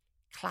Brentford's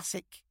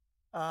classic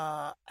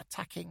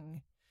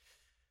attacking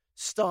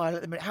style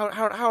at the minute?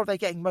 How are they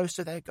getting most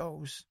of their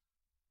goals?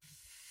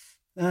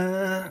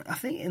 I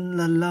think in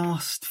the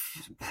last,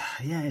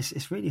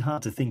 it's really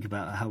hard to think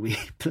about how we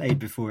played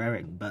before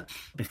Eric, but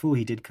before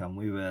he did come,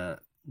 we were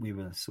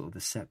sort of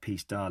the set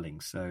piece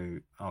darlings. So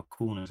our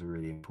corners are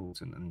really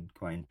important and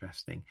quite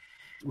interesting.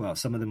 Well,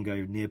 some of them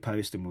go near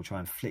post and we'll try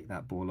and flick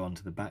that ball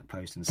onto the back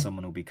post, and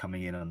someone will be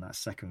coming in on that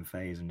second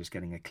phase and just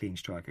getting a clean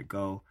strike at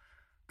goal.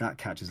 That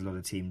catches a lot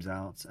of teams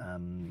out.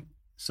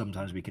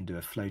 Sometimes we can do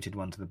a floated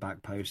one to the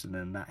back post and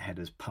then that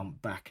header's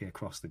pumped back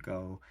across the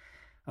goal.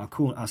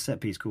 Our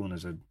set-piece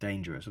corners are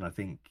dangerous, and I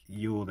think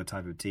you're the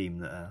type of team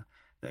that are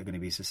going to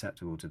be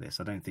susceptible to this.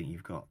 I don't think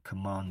you've got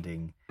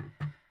commanding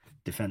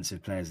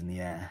defensive players in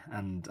the air,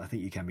 and I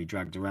think you can be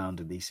dragged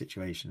around in these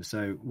situations.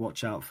 So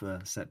watch out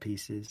for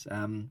set-pieces.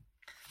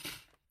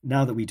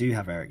 Now that we do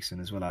have Eriksen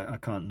as well, I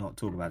can't not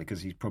talk about it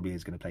because he probably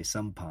is going to play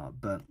some part,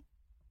 but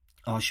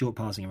our short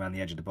passing around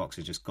the edge of the box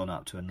has just gone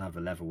up to another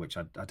level, which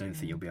I don't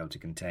think you'll be able to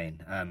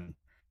contain.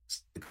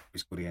 We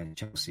scored against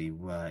Chelsea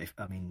were,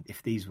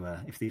 if these were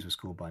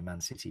scored by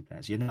Man City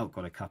players, you've now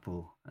got a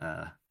couple.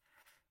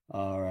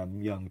 Our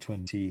young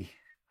 20,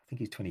 I think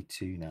he's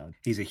 22 now.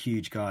 He's a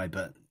huge guy,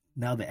 but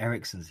now that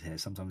Eriksen's here,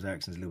 sometimes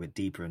Eriksen's a little bit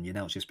deeper, and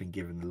Yanel's just been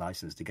given the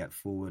license to get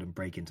forward and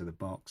break into the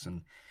box,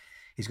 and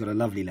he's got a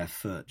lovely left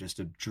foot, just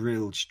a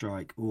drilled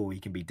strike, or he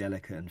can be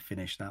delicate and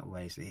finish that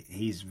way. So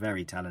he's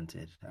very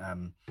talented.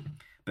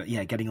 But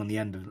yeah, getting on the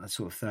end of a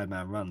sort of third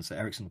man run. So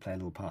Eriksen will play a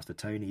little pass to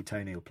Tony.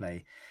 Tony will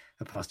play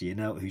a pass to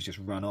Yanel, who's just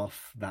run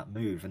off that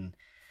move. And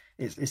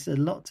it's a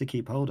lot to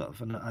keep hold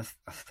of. And I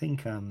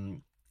think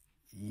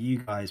you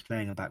guys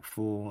playing a back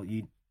four,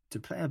 to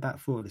play a back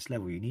four at this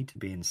level, you need to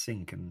be in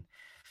sync. And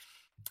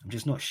I'm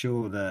just not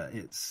sure that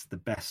it's the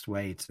best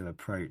way to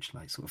approach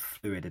like sort of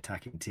fluid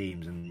attacking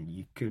teams, and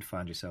you could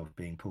find yourself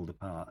being pulled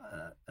apart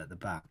at the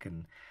back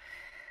and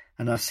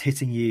us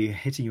hitting you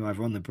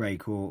either on the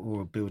break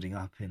or building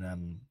up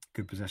in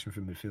good possession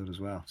from midfield as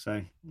well.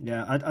 So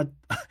yeah,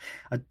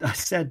 I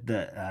said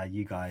that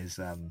you guys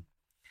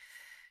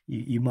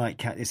you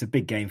might it's a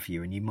big game for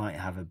you and you might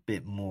have a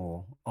bit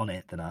more on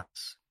it than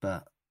us,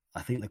 but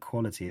I think the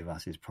quality of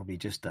us is probably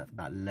just at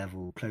that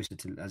level closer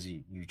to, as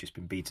you've just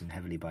been beaten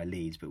heavily by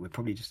Leeds, but we're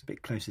probably just a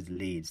bit closer to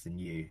Leeds than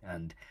you.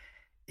 And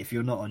if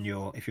you're not on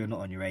your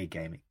A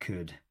game, it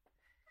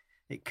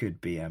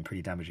could be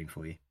pretty damaging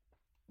for you.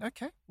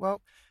 Okay,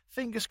 well,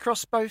 fingers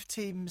crossed both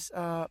teams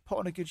put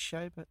on a good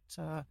show, but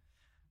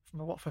from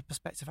a Watford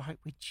perspective, I hope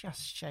we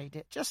just shade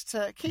it, just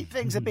to keep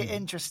things a bit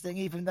interesting,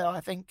 even though I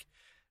think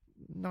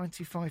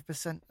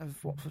 95%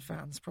 of Watford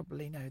fans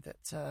probably know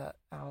that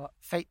our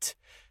fate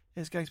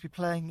is going to be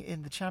playing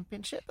in the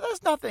Championship. But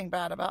there's nothing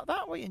bad about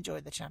that. We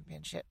enjoy the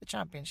Championship. The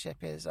Championship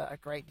is a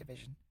great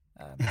division.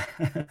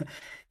 It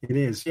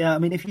is. Yeah, I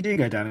mean, if you do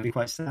go down, it'd be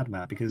quite sad,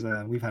 Matt, because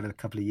we've had a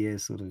couple of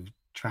years sort of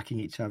tracking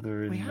each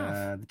other in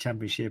the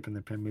Championship and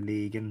the Premier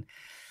League, and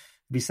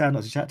it'd be sad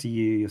not to chat to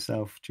you,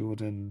 yourself,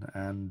 Jordan,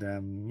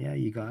 and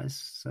you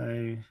guys.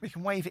 So we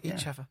can wave at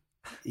each other.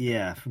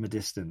 Yeah, from a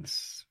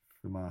distance,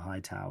 from our high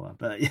tower.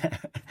 But yeah,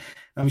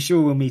 I'm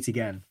sure we'll meet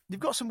again.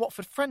 You've got some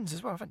Watford friends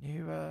as well, haven't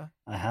you?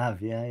 I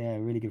have, yeah. A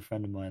really good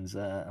friend of mine's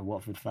a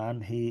Watford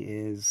fan. I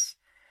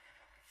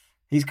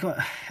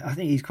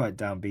think he's quite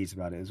downbeat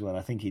about it as well.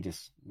 I think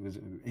he's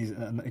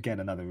again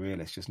another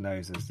realist, just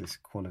knows there's this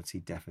quality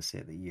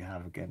deficit that you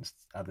have against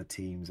other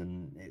teams,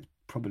 and it's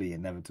probably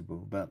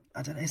inevitable. But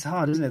I don't know, it's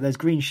hard, isn't it? There's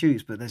green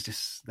shoots, but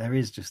there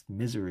is just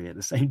misery at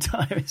the same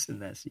time, isn't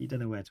there? So you don't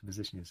know where to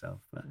position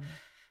yourself. But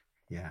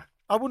Yeah.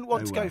 I wouldn't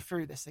want to go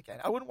through this again.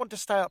 I wouldn't want to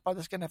stay up by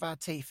the skin of our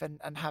teeth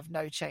and have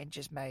no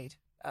changes made.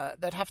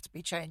 There'd have to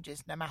be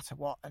changes no matter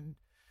what. And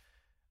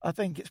I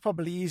think it's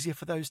probably easier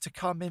for those to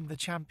come in the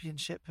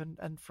Championship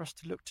and for us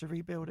to look to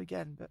rebuild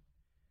again. But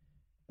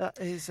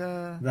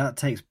that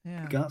takes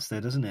guts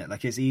there, doesn't it?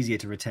 Like, it's easier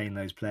to retain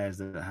those players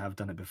that have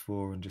done it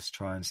before and just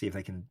try and see if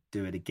they can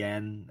do it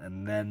again.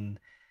 And then,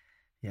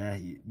 yeah,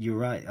 you're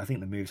right. I think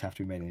the moves have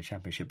to be made in the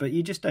Championship. But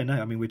you just don't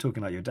know. I mean, we're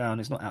talking like you're down.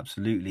 It's not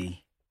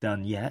absolutely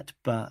done yet,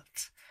 but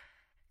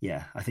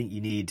yeah, I think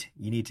you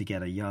need to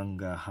get a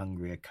younger,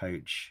 hungrier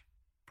coach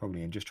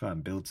probably and just try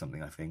and build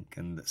something, I think,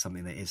 and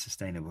something that is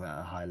sustainable at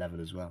a high level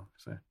as well.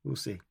 So we'll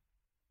see.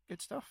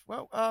 Good stuff.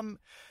 Well,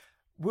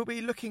 we'll be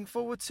looking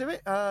forward to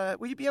it.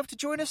 Will you be able to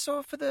join us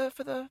for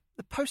the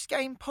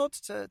post-game pod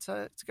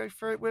to go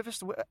through it with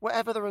us,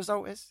 whatever the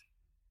result is?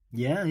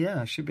 Yeah,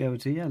 I should be able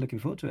to. Yeah, looking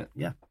forward to it.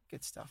 Yeah.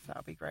 Good stuff.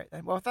 That'll be great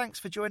then. Well, thanks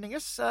for joining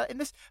us in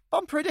this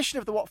bumper edition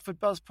of the Watford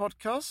Buzz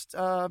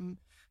podcast.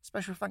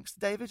 Special thanks to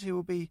David, who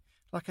will be,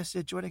 like I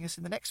said, joining us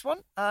in the next one.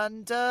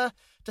 And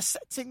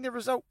dissecting the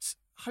results,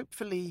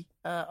 hopefully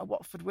a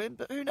Watford win.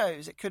 But who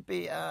knows? It could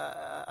be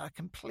a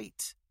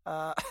complete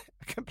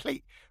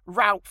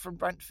rout from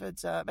Brentford,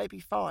 maybe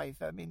 5.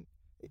 I mean,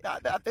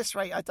 at this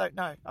rate, I don't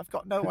know. I've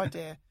got no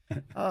idea.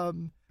 But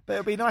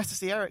it'll be nice to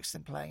see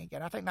Eriksen playing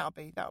again. I think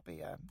that'll be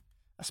a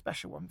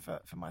special one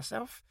for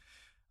myself.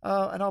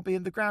 And I'll be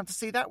in the ground to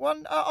see that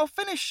one. I'll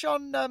finish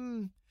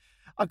on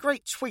a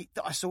great tweet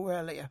that I saw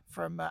earlier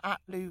from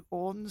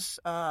 @Lou_Orns.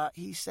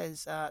 He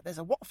says, there's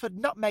a Watford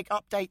nutmeg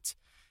update.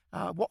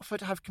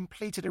 Watford have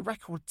completed a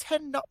record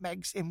 10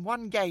 nutmegs in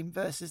one game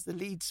versus the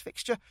Leeds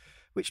fixture,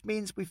 which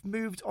means we've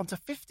moved on to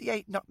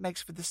 58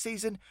 nutmegs for the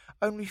season,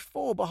 only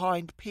 4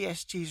 behind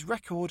PSG's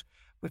record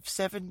with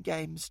 7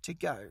 games to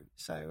go.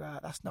 So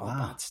that's not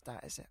a bad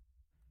stat, is it?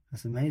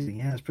 That's amazing.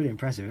 Yeah, that's pretty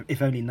impressive.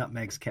 If only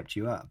nutmegs kept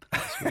you up.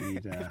 That's what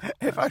you'd,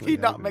 if only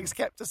nutmegs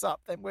kept us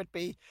up, then we'd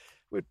be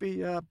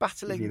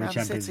battling Man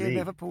City and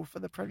Liverpool for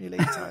the Premier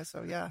League tie.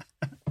 So yeah,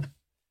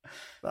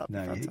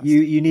 no,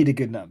 you need a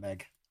good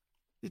nutmeg.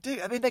 You do.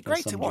 I mean, they're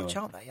great to watch,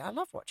 aren't they? I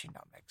love watching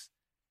nutmegs.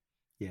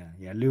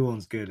 Yeah.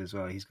 Lou_Orns good as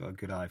well. He's got a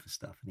good eye for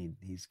stuff, and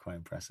he's quite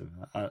impressive.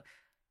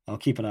 I'll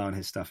keep an eye on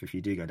his stuff if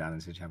you do go down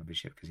into the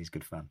Championship, because he's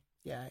good fun.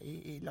 Yeah,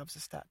 he loves a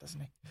stat,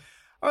 doesn't he?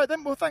 All right,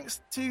 then. Well,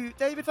 thanks to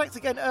David. Thanks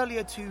again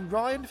earlier to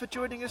Ryan for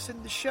joining us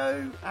in the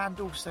show, and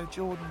also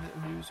Jordan,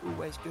 who's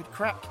always good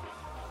crack.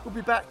 We'll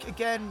be back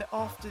again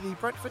after the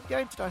Brentford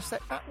game to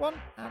dissect that one,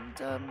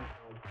 and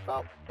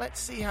well, let's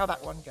see how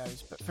that one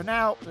goes. But for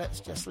now, let's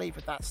just leave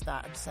with that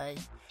stat and say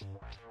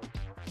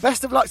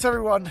best of luck to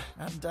everyone,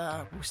 and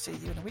we'll see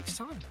you in a week's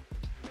time.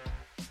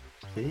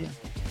 See ya.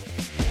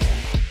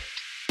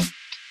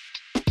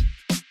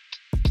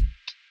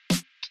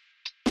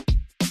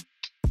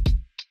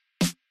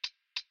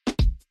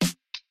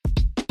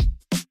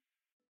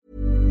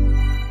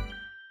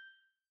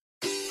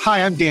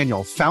 Hi, I'm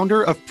Daniel,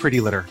 founder of Pretty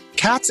Litter.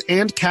 Cats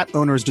and cat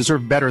owners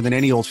deserve better than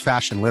any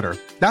old-fashioned litter.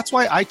 That's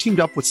why I teamed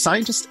up with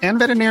scientists and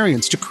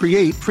veterinarians to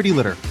create Pretty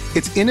Litter.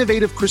 Its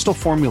innovative crystal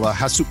formula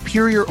has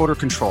superior odor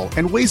control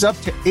and weighs up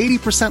to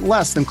 80%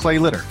 less than clay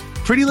litter.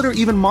 Pretty Litter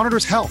even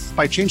monitors health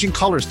by changing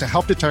colors to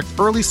help detect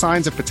early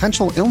signs of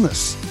potential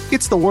illness.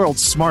 It's the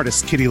world's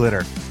smartest kitty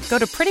litter. Go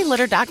to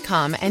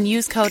prettylitter.com and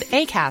use code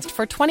ACAST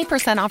for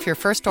 20% off your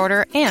first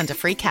order and a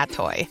free cat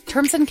toy.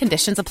 Terms and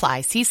conditions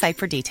apply. See site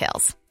for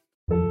details.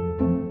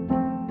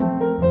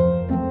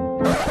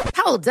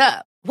 Hold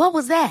up. What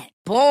was that?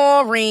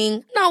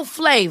 Boring. No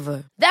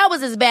flavor. That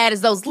was as bad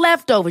as those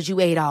leftovers you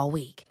ate all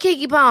week.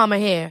 Keke Palmer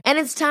here, and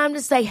it's time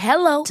to say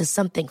hello to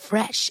something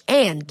fresh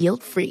and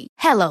guilt-free.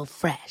 Hello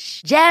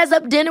Fresh. Jazz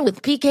up dinner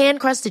with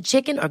pecan-crusted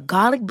chicken or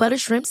garlic butter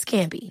shrimp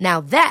scampi.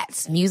 Now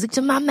that's music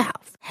to my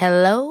mouth.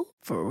 Hello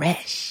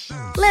Fresh.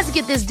 Let's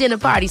get this dinner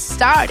party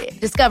started.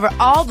 Discover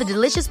all the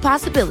delicious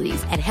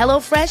possibilities at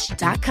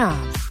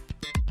HelloFresh.com.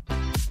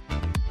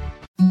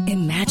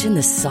 Imagine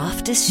the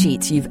softest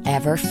sheets you've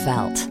ever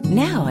felt.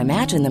 Now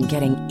imagine them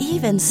getting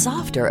even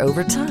softer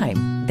over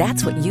time.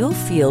 That's what you'll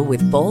feel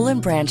with Boll &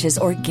 Branch's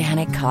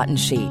organic cotton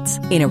sheets.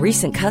 In a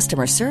recent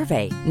customer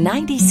survey,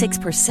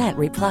 96%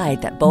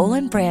 replied that Boll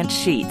 & Branch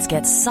sheets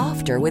get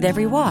softer with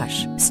every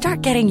wash.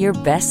 Start getting your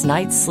best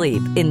night's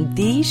sleep in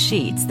these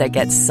sheets that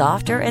get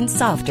softer and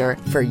softer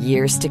for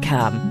years to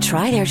come.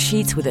 Try their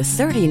sheets with a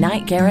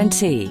 30-night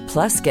guarantee.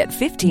 Plus, get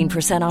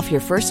 15% off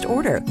your first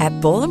order at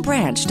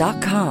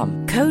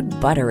bollandbranch.com. Code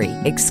BUTTERY.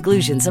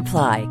 Exclusions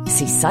apply.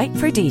 See site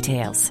for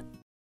details.